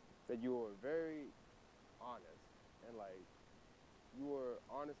that you were very honest, and like you were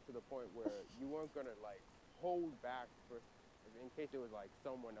honest to the point where you weren't gonna like hold back for in case it was like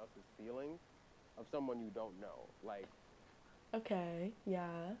someone else's feelings of someone you don't know. Like Okay.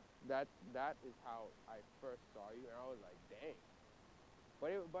 Yeah. that is how I first saw you, and I was like, dang.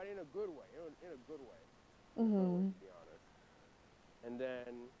 But in a good way, in a good way, Mhm. to be honest. And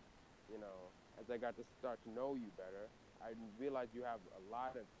then, as I got to start to know you better, I realized you have a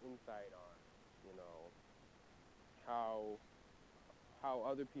lot of insight on, you know, how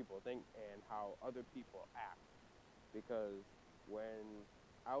other people think and how other people act. Because when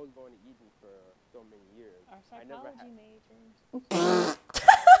I was going to Eton for so many years, Our I never psychology had majors.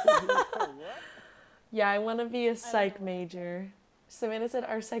 what? Yeah, I want to be a I don't know psych what I said. major. Savannah said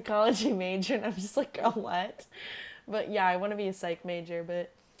our psychology major, and I'm just like, girl, what? But yeah, I want to be a psych major,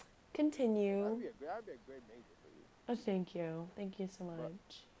 but continue. That'd be a great major for you. Oh, thank you. Thank you so But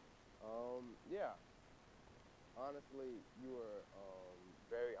much. yeah, honestly, you were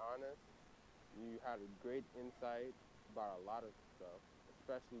very honest. You had a great insight about a lot of stuff,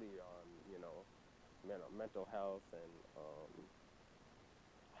 especially on mental health and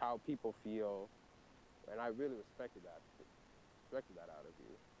how people feel, and I really respected that out of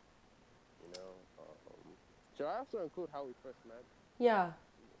you. You know, should I also include how we first met? Yeah,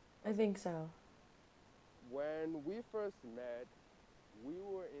 I Okay. think so. When we first met, we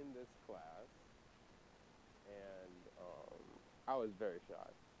were in this class, and I was very shy.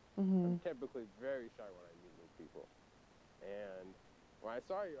 Mm-hmm. I'm typically very shy when I meet new people. And when I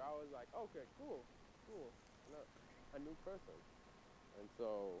saw you, I was like, okay, cool, cool, no, a new person. And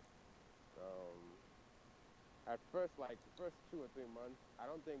so, at first, like the first 2 or 3 months, I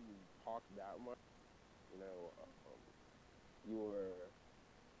don't think we talked that much. You know, you were,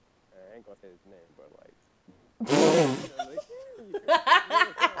 I ain't gonna say his name, but like, you were in a relationship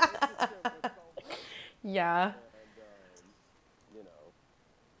with someone, Yeah. and you know,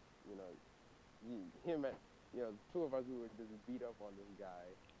 you know, him and the two of us, we would just beat up on this guy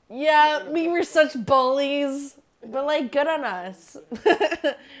Yeah, in a we very were such bullies, but like, good on very us.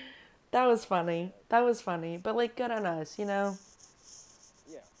 innocent. That was funny. And That was funny, but like, good on us, you know?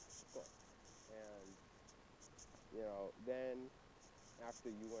 yeah, of course. And then after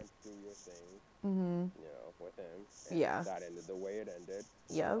you went through your thing, Mm-hmm. with him, and Yeah. that ended the way it ended,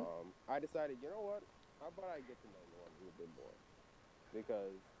 Yep. I decided, you know what? How about I get to know Lauren a little bit more?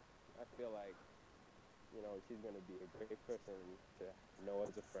 Because I feel like, she's going to be a great person to know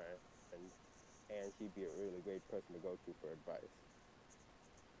as a friend, and she'd be a really great person to go to for advice.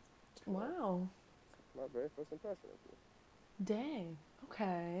 So, Wow. my very first impression of you. Dang.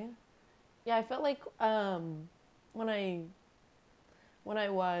 Okay. Yeah, I felt like when I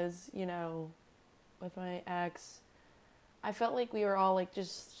was, with my ex, I felt like we were all like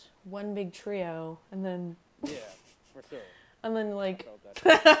just one big trio, and then Yeah, for sure. I like felt that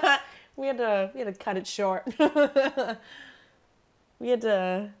too. we had to cut it short. we had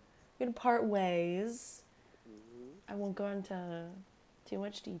to we had to part ways. Hmm. I won't go into too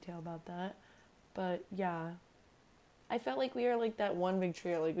much detail about that, but yeah, I felt like we were like that one big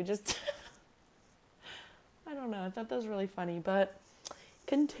trio. Like we just I don't know. I thought that was really funny, but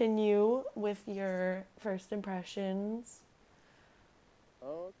continue with your first impressions.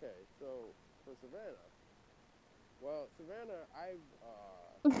 Okay, so for Savannah, well, Savannah, I've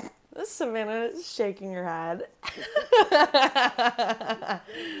This Savannah is shaking her head. it's gonna be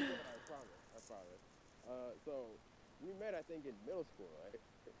good. I promise. I promise. So we met, I think, in middle school, right?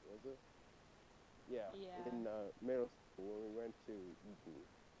 Was it? Yeah, Yeah. in middle school when we went to Eton.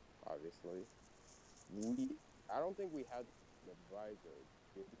 Obviously, I don't think we had an advisor,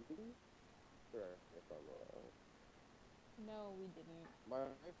 did we? Correct me if I'm wrong. No, we didn't. My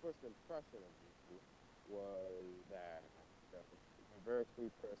first impression of you was that you're a very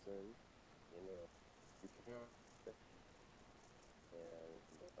sweet person. You know, you care, and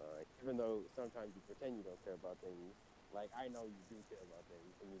even though sometimes you pretend you don't care about things, like I know you do care about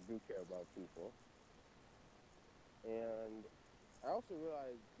things, and you do care about people. And I also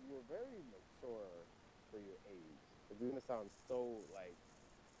realized you were very mature for your age. It's gonna sound so like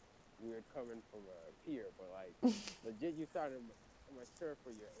weird coming from a peer, but like legit, you sounded mature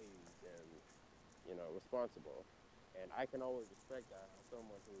for your age and responsible. And I can always respect that as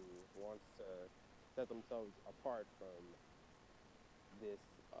someone who wants to set themselves apart this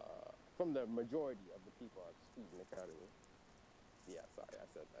from the majority of the people at Eton Academy. Yeah, sorry, I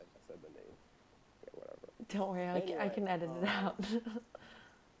said that. I said the name. Yeah, whatever. Don't worry, I Anyway, can edit it out.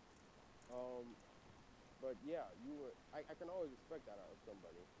 um, but yeah, you were. I can always respect that out of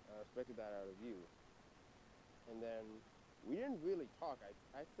somebody. I respected that out of you. And then we didn't really talk.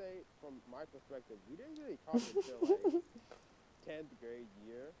 I say from my perspective, we didn't really talk until like 10th grade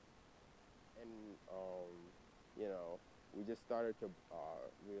year, and we just started to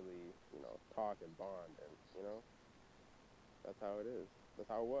really talk and bond, and that's how it is. That's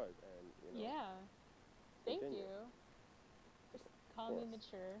how it was, and Yeah. Thank continue. you. Just Of call me course.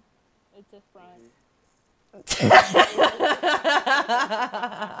 mature. It's a front. Hmm.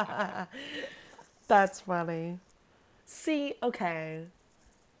 That's funny. See, okay.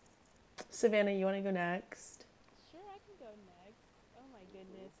 Savannah, you want to go next? Sure, I can go next. Oh my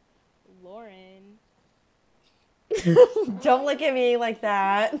goodness. Lauren. Don't look Lauren and at I me like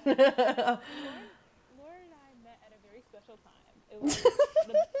that. Lauren Lauren and I met at a very special time. It was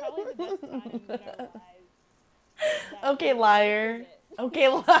probably the best time in our lives that Okay, we'll never liar. forget. Okay,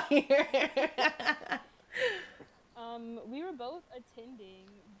 liar. We were both attending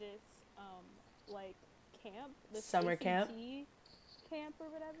this like camp, this Summer camp. ACT camp or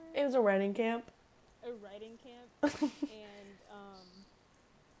whatever, It was a running camp. a writing camp, and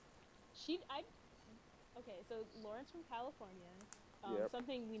she I okay, so Lauren's from California, Yep.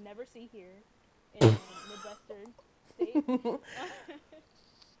 something we never see here in Midwestern states.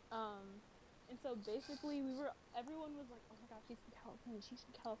 um, and so basically, everyone was like, "Oh my gosh, she's from California. She's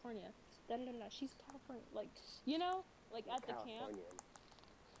from California. Da da da da. She's California." Like, like at the camp. Californian.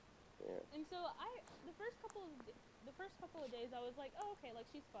 Yeah. And so the first couple of days, I was like, "Oh, okay, like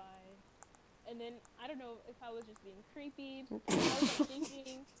she's fine." And then I don't know if I was just being creepy. I was like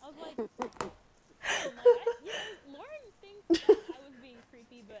thinking, I was like, Lauren thinks that I was being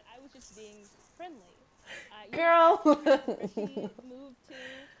creepy, but I was just being friendly. Girl. Where she moved to,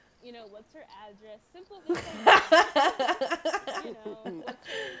 what's her address? Simple things like that. What's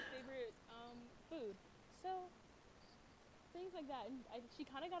her favorite food? So things like that. And she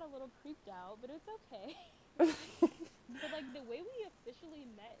kind of got a little creeped out, but it's okay. But like the way we officially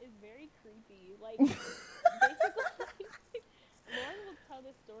met is very creepy. Like basically, Lauren will tell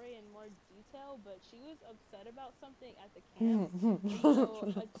this story in more detail, but she was upset about something at the camp. And so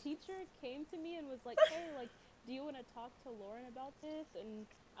a teacher came to me and was like, "Hey, like, do you want to talk to Lauren about this?" And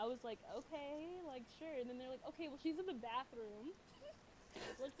I was like, "Okay, like, sure." And then they're like, "Okay, well, she's in the bathroom.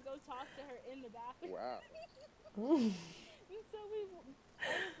 Let's go talk to her in the bathroom." Wow. And so I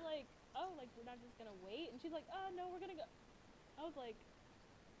was like, "Oh, like, we're not just gonna wait?" And she's like, "Oh, no, we're gonna go." I was like,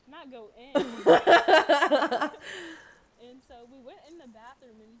 "Not go in." And so we went in the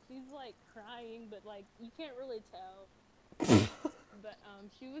bathroom, and she's like crying, but like you can't really tell. But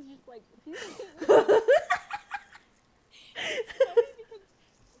she was just like, it's funny because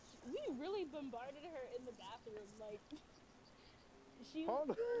we really bombarded her in the bathroom, like she. Hold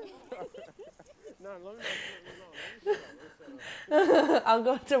on. No, let me settle. I'll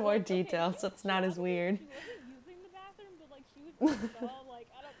go into more Okay, detail, so it's not as weird. She wasn't using the bathroom, but like she was just all like,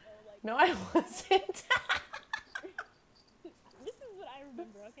 I don't know, like. No, I wasn't. This is what I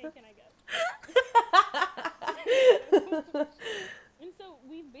remember. Okay, can I go? And so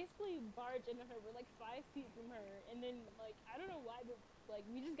we basically barged into her. We're like 5 feet from her, and then like I don't know why, but like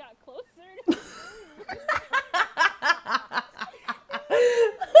we just got closer. And it was really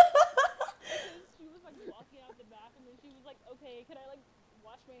because she was like walking out the bathroom, and she was like, "Okay, can I like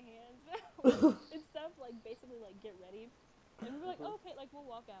wash my hands and stuff? Like basically like get ready." And we were like, oh, "Okay, like we'll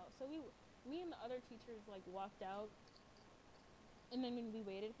walk out." So me and the other teachers like walked out. And then when we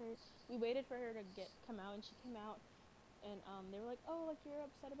waited for her to come out, and she came out, and they were like, "Oh, like you're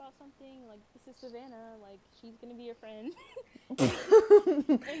upset about something? Like this is Savannah, like she's gonna be your friend."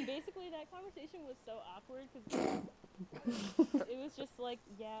 And basically that conversation was so awkward because it was just like,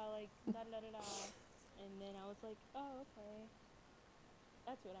 yeah, like da da da da, and then I was like, "Oh, okay."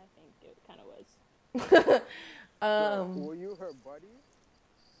 That's what I think it kind of was. Were you her buddy?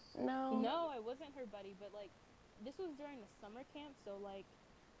 No. No, I wasn't her buddy, but like this was during the summer camp, so like.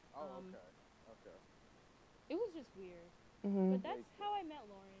 Okay. It was just weird. Mm-hmm. But that's how I met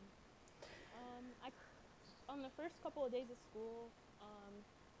Lauren. On the first couple of days of school,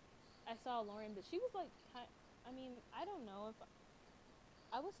 I saw Lauren, but she was like, I don't know if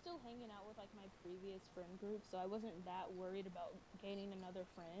I was still hanging out with like my previous friend group, so I wasn't that worried about gaining another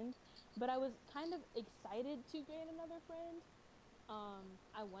friend. But I was kind of excited to gain another friend.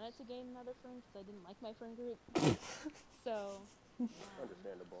 I wanted to gain another friend because I didn't like my friend group. So.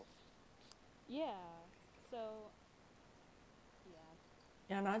 Understandable. Yeah. So. Yeah.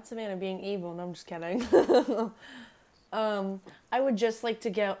 Yeah, not Savannah being evil. No, I'm just kidding. I would just like to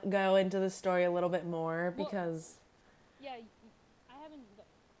go into the story a little bit more because. Yeah, I haven't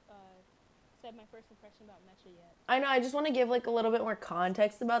said my first impression about Mecha yet. I know. I just want to give like a little bit more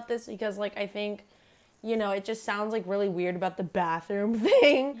context about this because like I think, it just sounds like really weird about the bathroom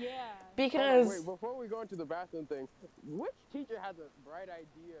thing. Yeah. Because. Wait, before we go into the bathroom thing, which teacher has a bright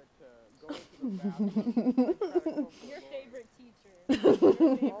idea to go into the bathroom? Your favorite teacher. Your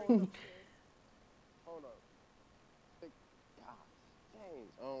favorite teacher. Hold on. Gosh, dang.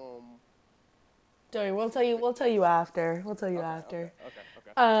 Joey, we'll tell you after. We'll tell you after. Okay.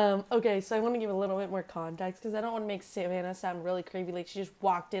 Okay, so I want to give a little bit more context because I don't want to make Savannah sound really creepy. Like she just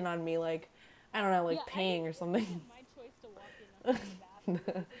walked in on me, like I don't know, like paying or something. It wasn't my choice to walk in on the bathroom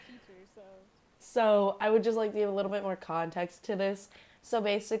as a teacher, so. So I would just like to give a little bit more context to this. So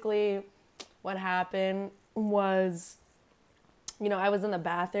basically, what happened was, I was in the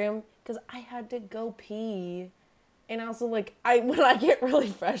bathroom because I had to go pee, And also, like, when I get really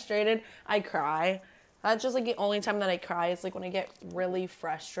frustrated, I cry. That's just, like, the only time that I cry is, like, when I get really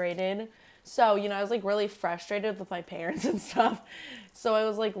frustrated. So, I was, like, really frustrated with my parents and stuff. So I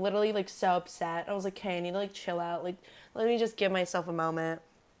was, like, literally, like, so upset. I was like, okay, I need to, like, chill out. Like, let me just give myself a moment.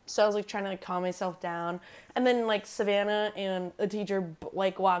 So I was, like, trying to, like, calm myself down. And then, like, Savannah and a teacher,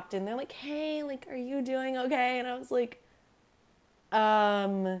 like, walked in. They're like, hey, like, are you doing okay? And I was like,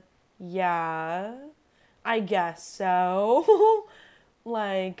 yeah, I guess so.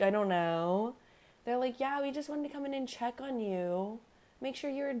 Like, I don't know. They're like, yeah, we just wanted to come in and check on you. Make sure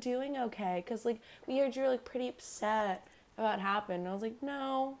you're doing okay. Because, like, we heard you were, like, pretty upset about what happened. And I was like,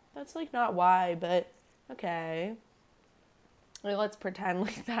 no, that's, like, not why, but okay. Like, let's pretend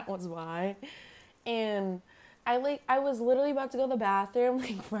like that was why. And I was literally about to go to the bathroom,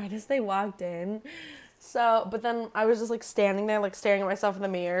 like, right as they walked in. So, but then I was just, like, standing there, like, staring at myself in the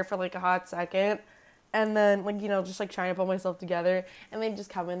mirror for, like, a hot second. And then, like, just, like, trying to pull myself together. And they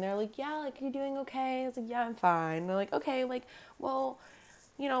just come in there, like, yeah, like, are you doing okay? I was like, yeah, I'm fine. And they're like, okay, like, well,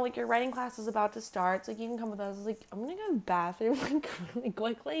 like, your writing class is about to start, so, like, you can come with us. I was like, I'm gonna go to the bathroom, like, really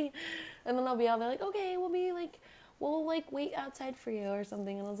quickly. And then I'll be out there, like, okay, we'll, like, wait outside for you or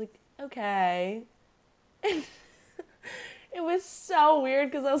something. And I was like, okay. And it was so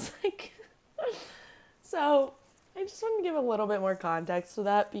weird because I was like, so I just wanted to give a little bit more context to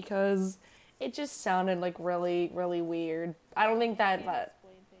that because it just sounded like really, really weird. I don't think I that, can't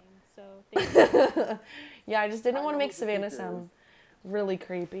explain things, so thank you. yeah, I just didn't I want to know make who the Savannah teacher sound is. really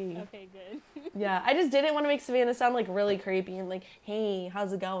creepy. Okay, good. Yeah, I just didn't want to make Savannah sound like really creepy and like, hey,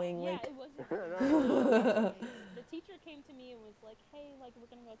 how's it going? Yeah, Like, it wasn't No, creepy. no, no, no, no. The teacher came to me and was like, hey, like, we're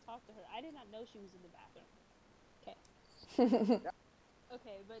gonna go talk to her. I did not know she was in the bathroom. Okay.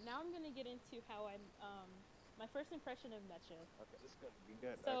 Okay, but now I'm gonna get into how my first impression of Mecha. Okay, this is gonna be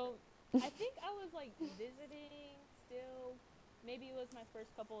good. So, I think I was, like, visiting still. Maybe it was my first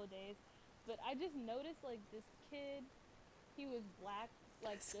couple of days. But I just noticed, like, this kid, he was black,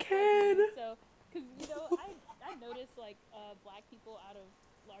 like, this just kid. like me. So, because, I noticed, like, black people out of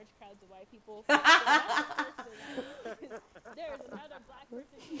large crowds of white people. So that's the first thing I noticed. There's another black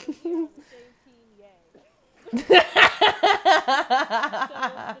person here. We are on the same team. Yay. So, the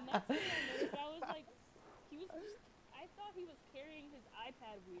next thing I noticed, I was like, I thought he was carrying his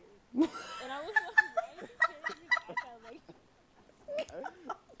iPad weird. And I was like, why is he carrying his iPad like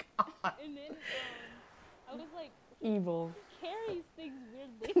And then I was like, Evil. he carries things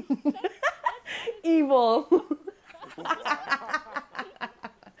weirdly. That's honestly Evil.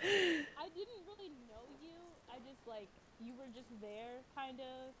 I didn't really know you. I just like you were just there, kind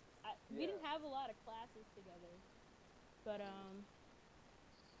of. We didn't have a lot of classes together, but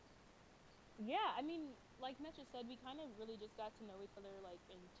yeah. I mean, like Metcha said, we kind of really just got to know each other like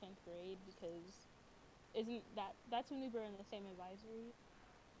in 10th grade because that's when we were in the same advisory,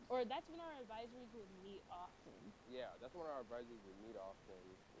 or that's when our advisories would meet often. Yeah, that's when our advisors would meet often.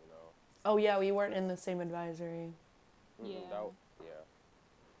 You know. Oh yeah, we weren't in the same advisory. Yeah. Yeah.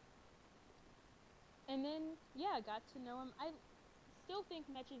 And then yeah, I got to know him. I still think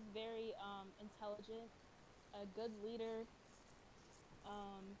Metch is very intelligent, a good leader.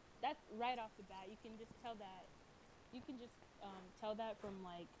 That's right off the bat. You can just tell that. You can just tell that from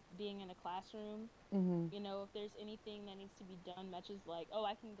like being in a classroom. Mm-hmm. If there's anything that needs to be done, Metch is like, oh,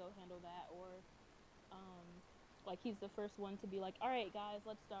 I can go handle that, or like he's the first one to be like, all right, guys,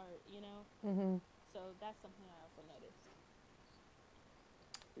 let's start. Mm-hmm. So that's something I also noticed.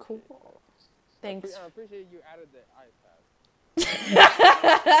 Cool. Thanks. I appreciate you added the iPad. Back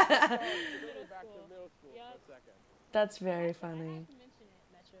to middle school for a second. That's very I funny. have to mention it,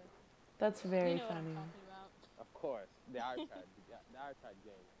 Metro. That's very You know funny. what I'm talking about. Of course, the iPad, the iPad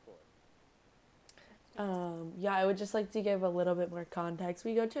game, of course. Yeah, I would just like to give a little bit more context.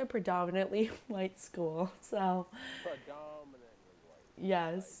 We go to a predominantly white school, so Predominantly white.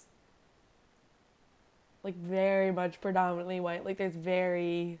 yes, like very much predominantly white. Like there's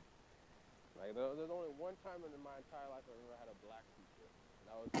very Like there's only one time in my entire life I've ever had a black teacher, and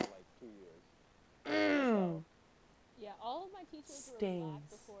that was for like 2 years. So, Yeah, all of my teachers were Stings. black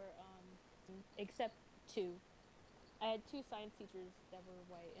before, except 2. I had 2 science teachers that were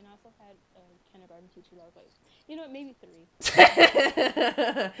white, and I also had a kindergarten teacher that was white. You know what? Maybe 3.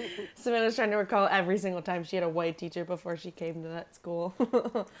 Savannah's trying to recall every single time she had a white teacher before she came to that school.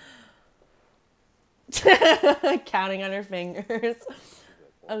 Counting on her fingers.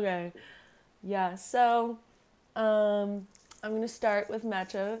 Okay. Yeah, so I'm going to start with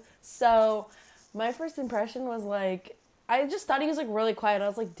Metcha. So my first impression was like, I just thought he was like really quiet. I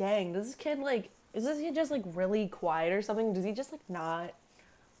was like, dang, does this kid like, is this kid just like really quiet or something? Does he just like not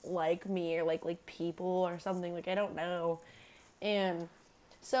like me or like people or something. Like, I don't know. And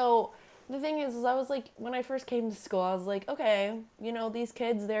so the thing is I was like, when I first came to school, I was like, okay, these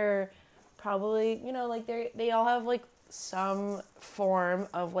kids, they're probably, like they all have like some form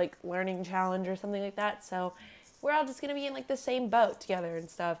of like learning challenge or something like that. So we're all just gonna be in like the same boat together and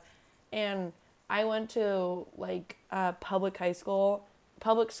stuff. And I went to like public school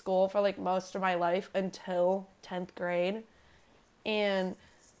for like most of my life until 10th grade. And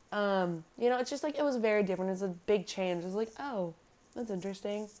it's just like it was very different. It was a big change. It was like, oh, that's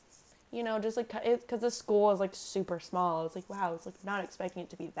interesting. Just like because the school is like super small. It's like, wow, it's like not expecting it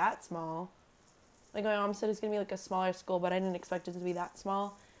to be that small. Like my mom said it's gonna be like a smaller school, but I didn't expect it to be that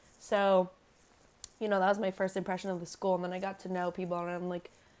small. So, that was my first impression of the school, and then I got to know people, and I'm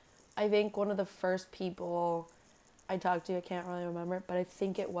like, I think one of the first people I talked to, I can't really remember, but I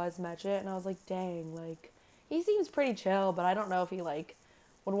think it was Metchit, and I was like, dang, like he seems pretty chill, but I don't know if he like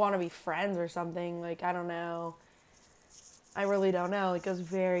would want to be friends or something. Like, I don't know. I really don't know. Like, I was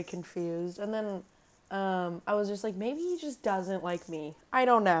very confused. And then I was just like, maybe he just doesn't like me. I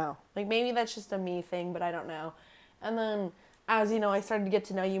don't know. Like, maybe that's just a me thing, but I don't know. And then, as I started to get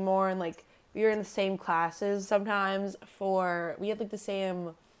to know you more, and like, we were in the same classes sometimes we had like the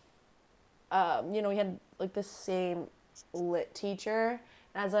same, we had like the same lit teacher.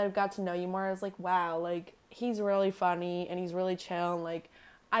 And as I got to know you more, I was like, wow, like, he's really funny and he's really chill, and like,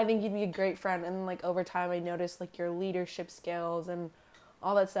 I think you'd be a great friend. And then, like, over time I noticed like your leadership skills and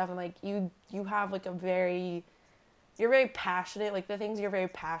all that stuff, and like you have like you're very passionate, like the things you're very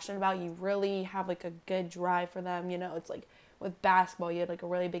passionate about, you really have like a good drive for them. It's like with basketball, you had like a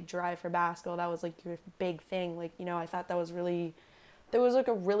really big drive for basketball. That was like your big thing. Like, I thought that was really, there was like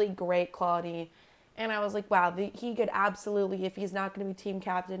a really great quality. And I was like, wow, he could absolutely, if he's not going to be team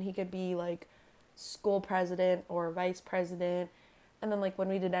captain, he could be like school president or vice president. And then like when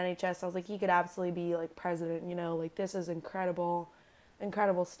we did NHS, I was like, he could absolutely be like president, like this is incredible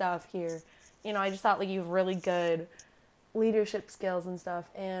stuff here. I just thought like you have really good leadership skills and stuff.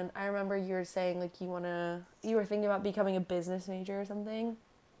 And I remember you were saying like you were thinking about becoming a business major or something,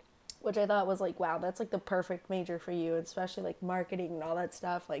 which I thought was like, wow, that's like the perfect major for you, especially like marketing and all that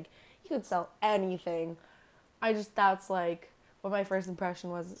stuff. Like, you could sell anything. That's like what my first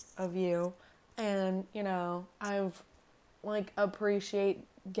impression was of you. And, I've like appreciate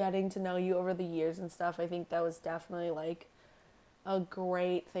getting to know you over the years and stuff. I think that was definitely like a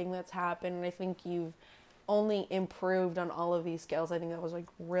great thing that's happened. And I think you've only improved on all of these skills. I think that was like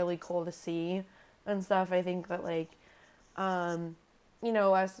really cool to see and stuff. I think that like, as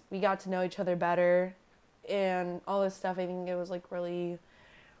we got to know each other better and all this stuff, I think it was like really,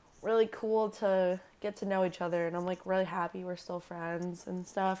 really cool to get to know each other. And I'm like really happy we're still friends and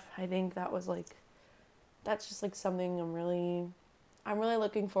stuff. I think that's just like something I'm really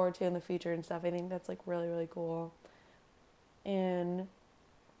looking forward to in the future and stuff. I think that's like really, really cool. And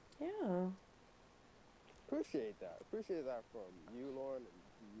yeah. Appreciate that from you, Lauren, and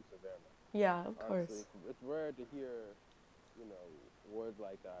you, Savannah. Yeah, of course. Honestly, it's rare to hear, words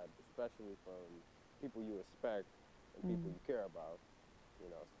like that, especially from people you respect and people you care about.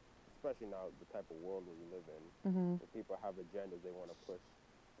 Especially now the type of world we live in, where people have agendas they want to push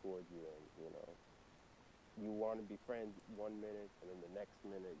towards you, and you want to be friends one minute, and then the next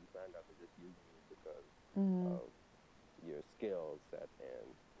minute you find out they're just using you because of your skill set and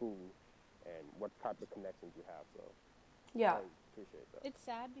and what type of connections you have. So yeah, I appreciate that. It's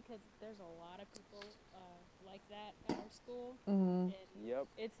sad because there's a lot of people like that at our school, mm-hmm. and Yep.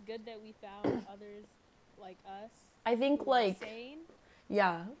 it's good that we found others like us. I think like sane.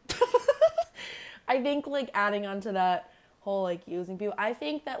 Yeah. I think like adding on to that whole like using people, I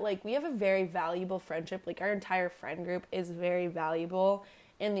think that like we have a very valuable friendship. Like our entire friend group is very valuable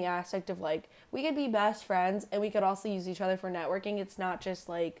in the aspect of like we could be best friends and we could also use each other for networking. It's not just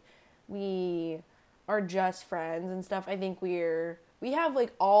like we are just friends and stuff. I think we have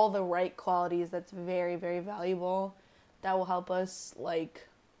like all the right qualities that's very, very valuable that will help us like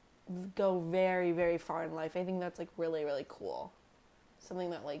go very, very far in life. I think that's like really, really cool.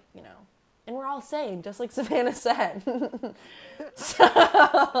 Something that like, and we're all sane, just like Savannah said.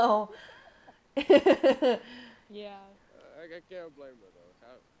 So yeah. I can't blame her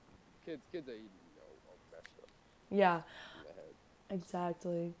though. Kids are eating, all messed up. Yeah. In the head.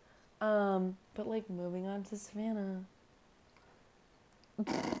 Exactly. But like moving on to Savannah.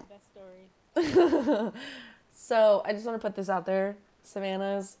 Best story. So I just want to put this out there.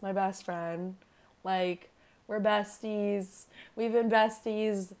 Savannah's my best friend. Like, we're besties. We've been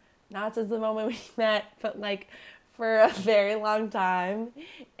besties, not since the moment we met, but like for a very long time.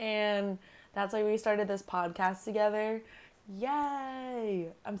 And that's why we started this podcast together. Yay!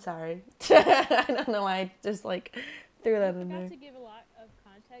 I'm sorry. I don't know why I just like threw We that in forgot there. to give a lot of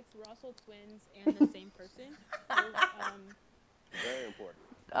context. We're also twins and the same person. We're Very important.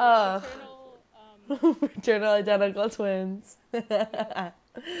 we're Oh, fraternal. fraternal identical twins. Yep.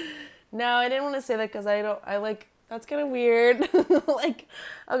 No, I didn't want to say that because I don't. I like that's kind of weird. Like,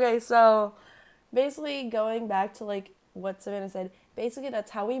 okay, so basically going back to like what Savannah said. Basically,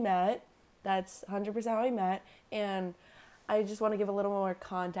 that's how we met. That's 100% how we met, and I just want to give a little more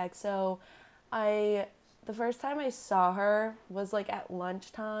context. So, I the first time I saw her was like at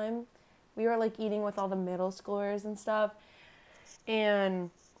lunchtime. We were like eating with all the middle schoolers and stuff, and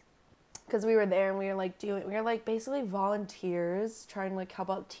because we were there and we were like basically volunteers trying to like help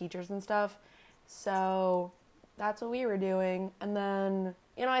out teachers and stuff. So that's what we were doing. And then,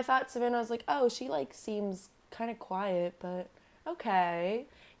 I thought Savannah was like, oh, she like seems kind of quiet, but okay.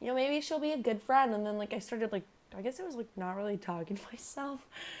 Maybe she'll be a good friend. And then like I started like, I guess it was like not really talking to myself,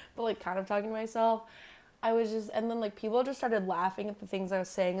 but like kind of talking to myself. And then like people just started laughing at the things I was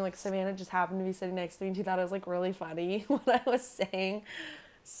saying. Like Savannah just happened to be sitting next to me and she thought it was like really funny what I was saying.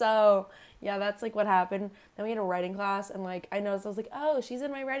 So yeah, that's like what happened. Then we had a writing class, and like I noticed I was like, oh, she's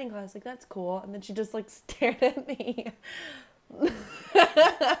in my writing class, like that's cool. And then she just like stared at me.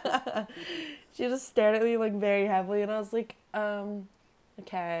 She just stared at me like very heavily, and I was like,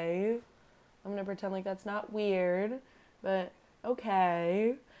 okay, I'm gonna pretend like that's not weird, but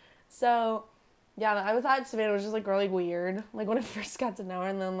okay. So yeah, I thought Savannah was just like really weird, like when I first got to know her,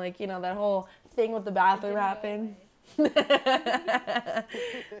 and then like that whole thing with the It bathroom didn't go happened. away.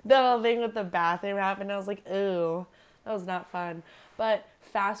 The whole thing with the bathroom happened. I was like, ooh, that was not fun. But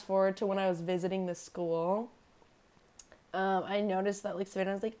fast forward to when I was visiting the school, I noticed that like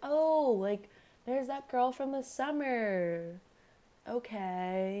Savannah was like, oh, like there's that girl from the summer.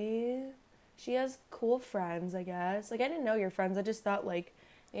 Okay, she has cool friends, I guess. Like I didn't know your friends. I just thought like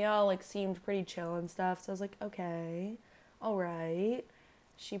they all like seemed pretty chill and stuff. So I was like, okay, all right.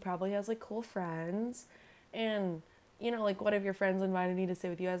 She probably has like cool friends, and like what if your friends invited me to sit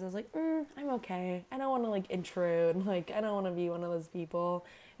with you guys? I was like, I'm okay. I don't want to like intrude. Like I don't want to be one of those people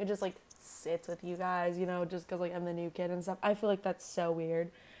who just like sits with you guys, just because like I'm the new kid and stuff. I feel like that's so weird.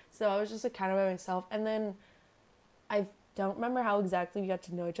 So I was just like kind of by myself, and then I don't remember how exactly we got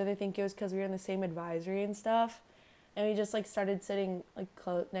to know each other. I think it was because we were in the same advisory and stuff. And we just like started sitting like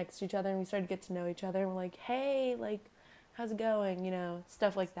next to each other, and we started to get to know each other. And we're like, hey, like, how's it going?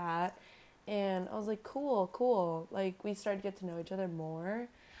 Stuff like that. And I was like, cool, cool. Like we started to get to know each other more.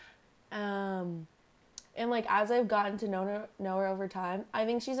 Um, and like as I've gotten to know her over time, I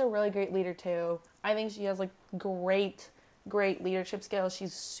think she's a really great leader too. I think she has like great leadership skills.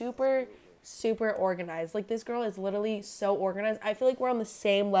 She's super Absolutely. super organized. Like this girl is literally so organized. I feel like we're on the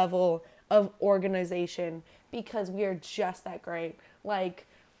same level of organization because we are just that great. Like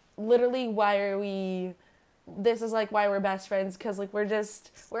literally why are we this is like why we're best friends because like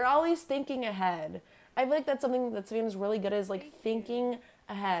we're always thinking ahead. I feel like that's something that Savannah's really good at is like Thank you. thinking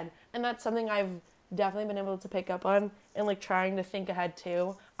ahead, and that's something I've definitely been able to pick up on and like trying to think ahead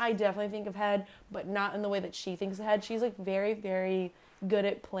too. I definitely think ahead, but not in the way that she thinks ahead. She's like very very good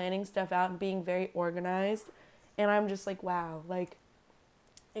at planning stuff out and being very organized, and I'm just like wow, like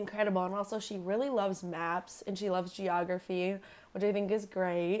incredible. And also she really loves maps and she loves geography, which I think is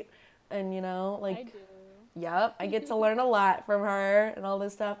great. And I like do. yep, I get to learn a lot from her and all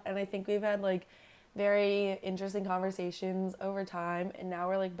this stuff. And I think we've had like very interesting conversations over time. And now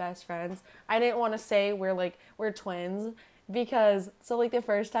we're like best friends. I didn't want to say we're twins because, so like the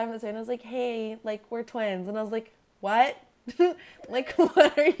first time that Savannah was like, hey, like we're twins. And I was like, what? Like,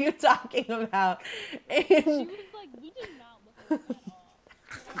 what are you talking about? She And was like, we do not look alike at all.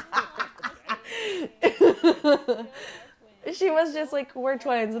 And I was like, okay, we still are twins. she We was just still like we're are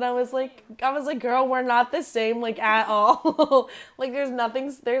twins, and I exactly was the like same. girl, we're not the same like at all. Like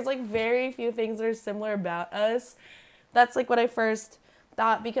there's like very few things that are similar about us. That's like what I first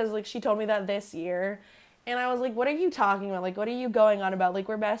thought because like she told me that this year, and I was like, what are you talking about? Like what are you going on about? Like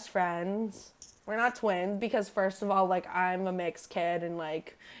we're best friends, we're not twins because first of all like I'm a mixed kid, and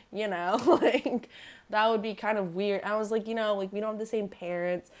like like that would be kind of weird. I was like, like we don't have the same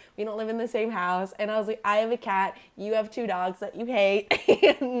parents, we don't live in the same house, and I was like, I have a cat, you have two dogs that you hate,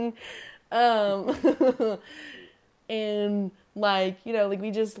 and um and like like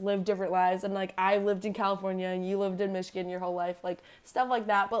we just live different lives, and like I lived in California and you lived in Michigan your whole life, like stuff like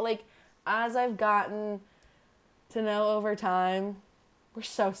that. But like as I've gotten to know over time, we're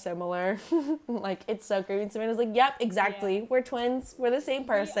so similar. Like it's so creepy. And Savannah's like, yep, Yeah, exactly, we're twins, we're the same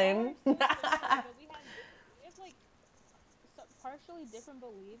we are person. so similar, but we have like partially different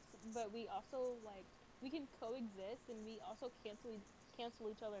beliefs, but we also like coexist and we also cancel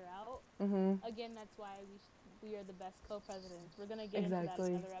each other out. Mm-hmm. Again, that's why we are the best co-presidents. We're gonna get into that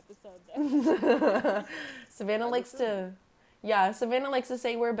Exactly. another episode though. Savannah I likes just to, yeah, Savannah likes to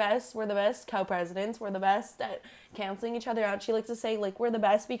say we're best. We're the best co-presidents. We're the best at canceling each other out. She likes to say like we're the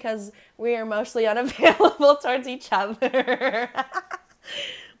best because we are mostly unavailable towards each other,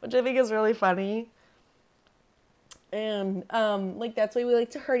 which I think is really funny. And like that's why we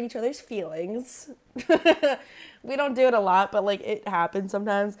like to hurt each other's feelings. We don't do it a lot, but like it happens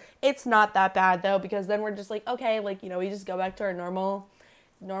sometimes. It's not that bad though, because then we're just like, okay, like, you know, we just go back to our normal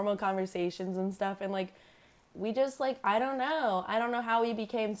conversations and stuff, and like we just like I don't know. I don't know how we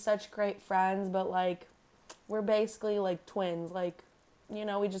became such great friends, but like we're basically like twins. Like, you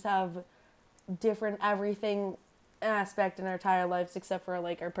know, we just have different everything aspect in our entire lives except for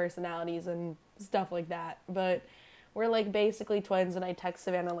like our personalities and stuff like that. But we're like basically twins, and I text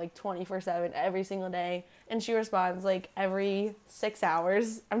Savannah like 24/7 every single day, and she responds like every 6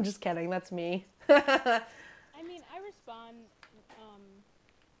 hours. I'm just kidding. That's me. I mean, I respond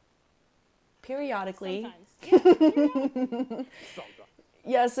Periodically. sometimes. Yeah, periodically. sometimes.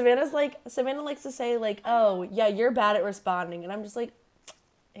 Yeah, Savannah likes to say like, "Oh, yeah, you're bad at responding," and I'm just like,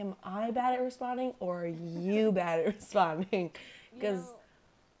 "Am I bad at responding, or are you bad at responding?" You Because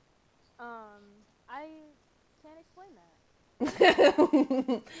know, I can't explain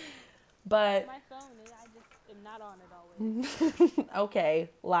that. but My phone, I just am not on it always. okay,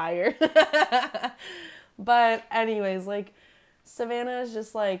 liar. But anyways, like Savannah is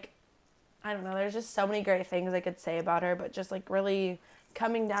just like I don't know, there's just so many great things I could say about her, but just like really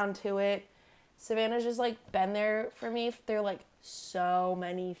coming down to it, Savannah's just like been there for me through like so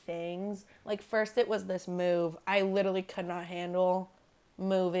many things. Like first it was this move. I literally could not handle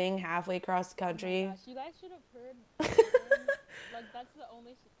moving halfway across the Oh my country. gosh, you guys should have heard Michigan. Like that's the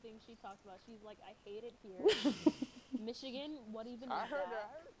only thing she talks about. She's like, I hate it here. Michigan, what even I is heard that?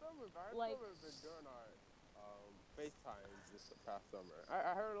 some of Like, it during our FaceTime this past summer.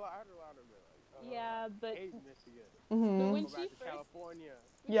 I heard a lot. I heard a lot of it. Like, yeah, but hate Michigan. but Mm-hmm. when Go she back to first California.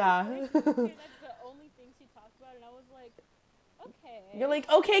 when she Yeah. first moved here, that's the only thing she talked about, and I was like, okay. You're like,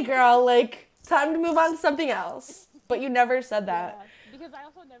 okay, girl, like, time to move on to something else. But you never said that. Yeah, because I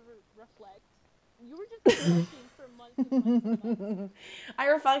also never reflect. You were just reflecting for months and months and months. I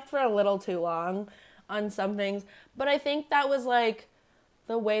reflect for a little too long on some things, but I think that was like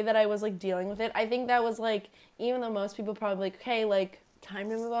the way that I was like dealing with it. I think that was like, even though most people probably like, okay, like, time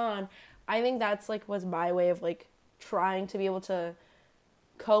to move on. I think that's like was my way of like trying to be able to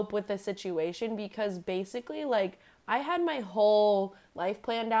cope with the situation, because basically like I had my whole life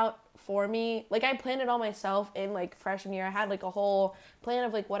planned out for me. Like I planned it all myself in like freshman year. I had like a whole plan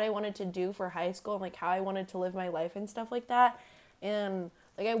of like what I wanted to do for high school and like how I wanted to live my life and stuff like that. And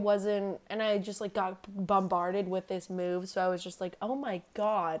like I wasn't, and I just like got bombarded with this move. So I was just like, "Oh my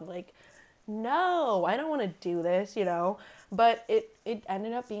god, like no, I don't want to do this," you know. But it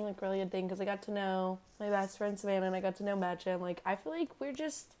ended up being like really good thing because I got to know my best friend Savannah, and I got to know Matcha, and like I feel like we're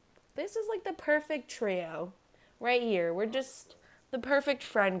just this is like the perfect trio right here. We're just the perfect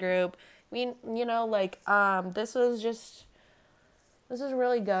friend group. We, you know, like this was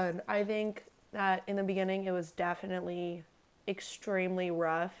really good. I think that in the beginning it was definitely extremely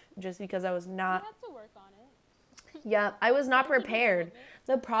rough just because I was You not, have to work on it. yeah, I was not It's a big prepared. commitment.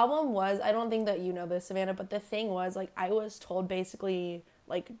 The problem was, I don't think that you know this, Savannah, but the thing was, like, I was told basically,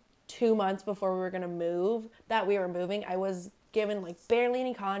 like, 2 months before we were gonna move that we were moving. I was given, like, barely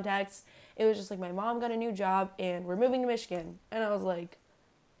any context. It was just like, my mom got a new job and we're moving to Michigan. And I was like,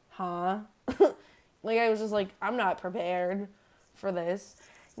 huh? Like, I was just like, I'm not prepared for this,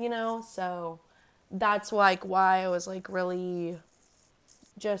 you know? So that's, like, why I was, like, really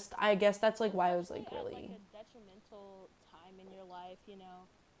just, I guess that's, like, why I was, like, Especially at like really. a detrimental time in your life,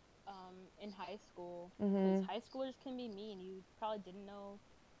 in high school, because Mm-hmm. high schoolers can be mean. You probably didn't know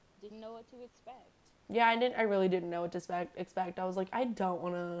what to expect. Yeah, I really didn't know what to expect. I was like, I don't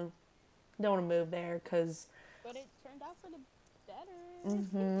want to move there because, But it turned out for the better.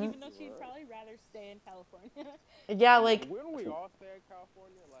 mm-hmm. Even though she'd probably rather stay in California. Yeah, like, When we all stay in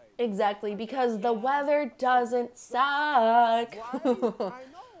California, like exactly, I get because the Yeah. weather doesn't suck. right. I know.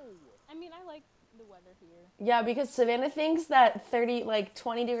 I mean, I like the weather here. Yeah, because Savannah thinks that 30, like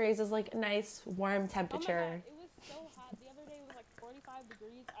 20 degrees is like a nice warm Oh my god, temperature. it was so hot. The other day it was like 45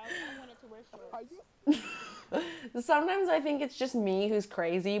 degrees. I wanted to wear shorts. Are you? Sometimes I think it's just me who's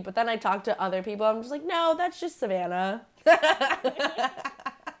crazy, but then I talk to other people. I'm just like, no, that's just Savannah. 5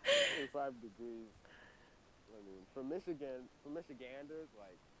 degrees. I mean, for Michiganders,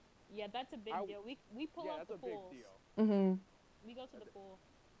 like Yeah, that's a big I- deal. We pull yeah, out that's the a big pools. deal. Mm-hmm. We go to the pool.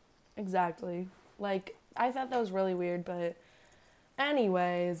 Exactly. Like, I thought that was really weird, but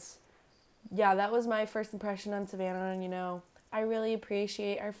anyways, yeah, that was my first impression on Savannah, and, I really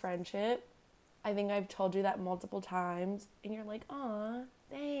appreciate our friendship. I think I've told you that multiple times, and you're like, aw,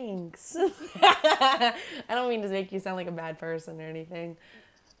 thanks. I don't mean to make you sound like a bad person or anything.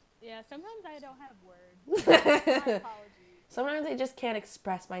 Yeah, sometimes I don't have words. My apologies. Sometimes I just can't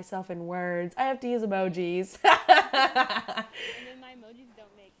express myself in words. I have to use emojis. And then my emojis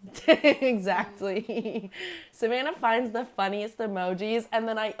don't make sense. Exactly. Savannah finds the funniest emojis, and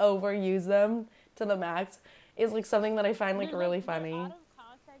then I overuse them to the max. Is like something that I find like They're really they're funny. out of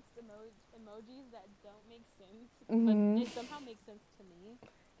context emojis that don't make sense, Mhm. but they somehow make sense to me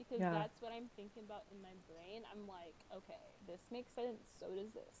because Yeah. that's what I'm thinking about in my brain. I'm like, okay, this makes sense. So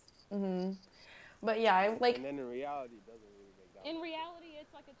does this. Mhm. But yeah, I like. And then in reality, it doesn't really make that. In much reality,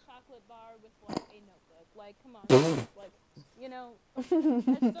 it's like a chocolate bar with like a notebook. Like, come on, guys. Like,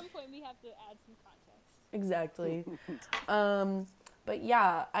 at some point we have to add some context. Exactly. But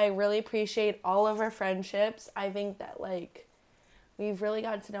yeah, I really appreciate all of our friendships. I think that like we've really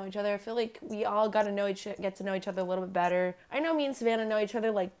gotten to know each other. I feel like we all get to know each other a little bit better. I know me and Savannah know each other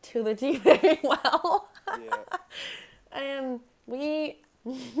like to the T very well. Yeah. And we're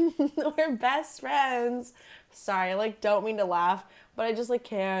best friends. Sorry, I like don't mean to laugh, but I just like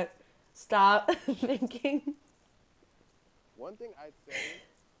can't stop thinking. One thing I'd say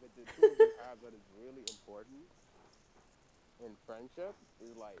that the two of you have that is really important in friendship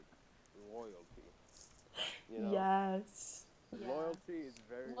is like loyalty. You know, Yes. Yeah. loyalty is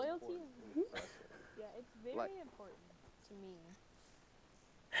very Loyalty important is- in friendship. Yeah, it's very Like- important to me.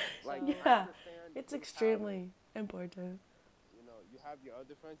 Like, So- I Yeah, understand it's you have, extremely important. you have your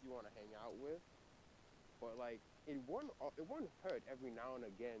other friends you want to hang out with, but like it wouldn't hurt every now and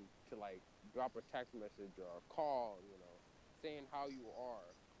again to like drop a text message or a call, saying how you are.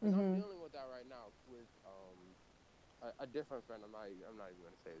 Like, I'm Mhm. dealing with that right now with a different friend. I'm not even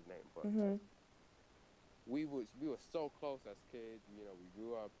gonna say his name, but Mhm. we were so close as kids. We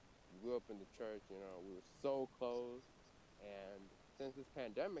grew up in the church. We were so close, and since this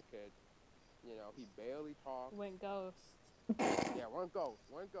pandemic hit, he barely talks. Went ghost. Yeah, one ghost.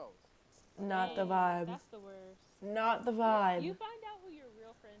 Not the Dang, vibe. That's the worst. Not the Yeah. vibe. You find out who your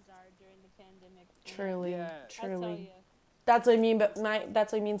real friends are during the pandemic. Truly, Yeah. I tell truly. you. That's what I mean. But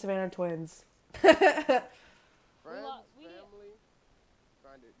that's what I mean. Savannah twins. Friends, we- family,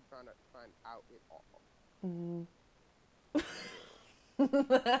 trying to find out it all. Mhm.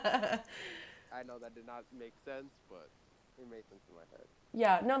 I know that did not make sense, but it made sense in my head.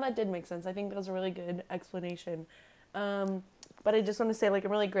 Yeah, no, that did make sense. I think that was a really good explanation. But I just want to say, like,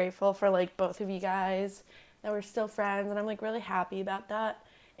 I'm really grateful for, like, both of you guys that we're still friends, and I'm, like, really happy about that.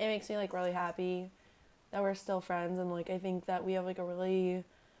 It makes me, like, really happy that we're still friends, and, like, I think that we have, like, a really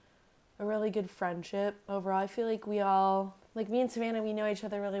good friendship overall. I feel like we all, like, me and Savannah, we know each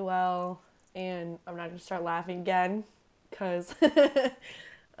other really well, and I'm not going to start laughing again, because that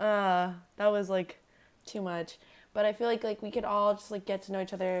was, like, too much. But I feel like we could all just like get to know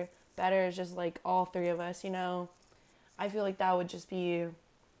each other better as just like all three of us, I feel like that would just be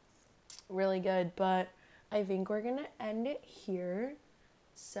really good. But I think we're gonna end it here.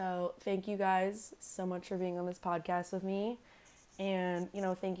 So thank you guys so much for being on this podcast with me. And,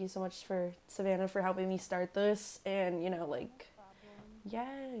 thank you so much for Savannah for helping me start this. And, like, No problem.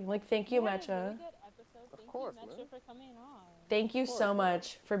 yay. Like, thank you, We had a Mecha. really good episode. Thank course, you, Mecha, man. for coming on. Thank you Of course, so man.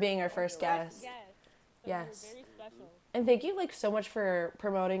 much for being our first you're welcome. guest. Yes. So Yes. You're very special. And thank you, like, so much for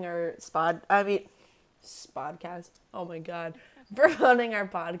promoting our spodcast. Oh my god. Promoting our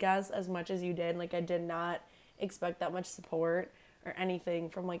podcast as much as you did. Like, I did not expect that much support or anything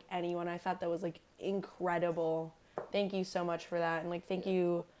from, like, anyone. I thought that was, like, incredible. Thank you so much for that. And, like, thank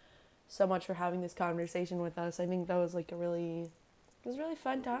you so much for having this conversation with us. I think that was, like, it was a really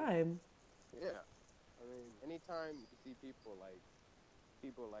fun time. Yeah. I mean, anytime you see people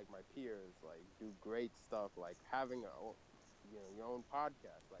like my peers, like, do great stuff, like having your own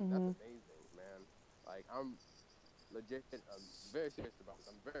podcast, like, that's amazing, man. Like, I'm legit, I'm very serious about this.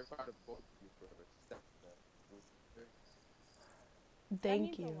 I'm very proud of both of you for stepping up. Thank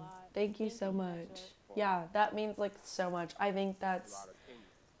means a you. lot. Thank you Thank so you, much. Mecha. Yeah, that means, like, so much. I think A that's... lot of things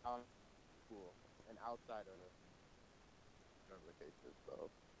out of school and outside of the conversation, so,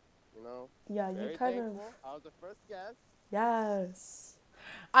 Yeah, you very kind thankful. of... I was the first guest. Yes.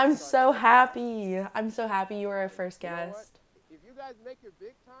 I'm so happy. I'm so happy you were our first You know what? guest. If you guys make it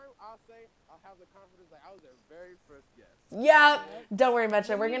big time, I'll have the confidence that I was their very first guest. Yep. Don't worry,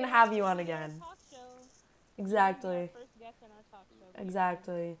 Mecha. We're going to Maybe have you on maybe our again. Talk show. Exactly. Maybe our first guest in our talk show.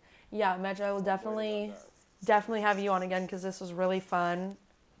 Exactly. Yeah, Mecha, I will I'm worried about that. definitely have you on again because this was really fun.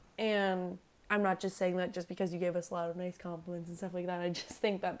 And I'm not just saying that just because you gave us a lot of nice compliments and stuff like that. I just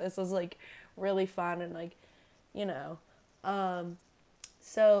think that this was like really fun and like, you know.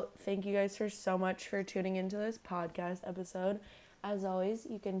 So thank you guys for so much for tuning into this podcast episode. As always,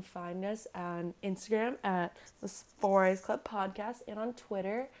 you can find us on Instagram at the Four Eyes Club Podcast and on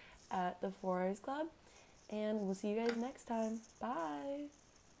Twitter at the Four Eyes Club. And we'll see you guys next time. Bye.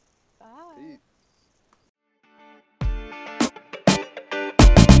 Bye. Peace.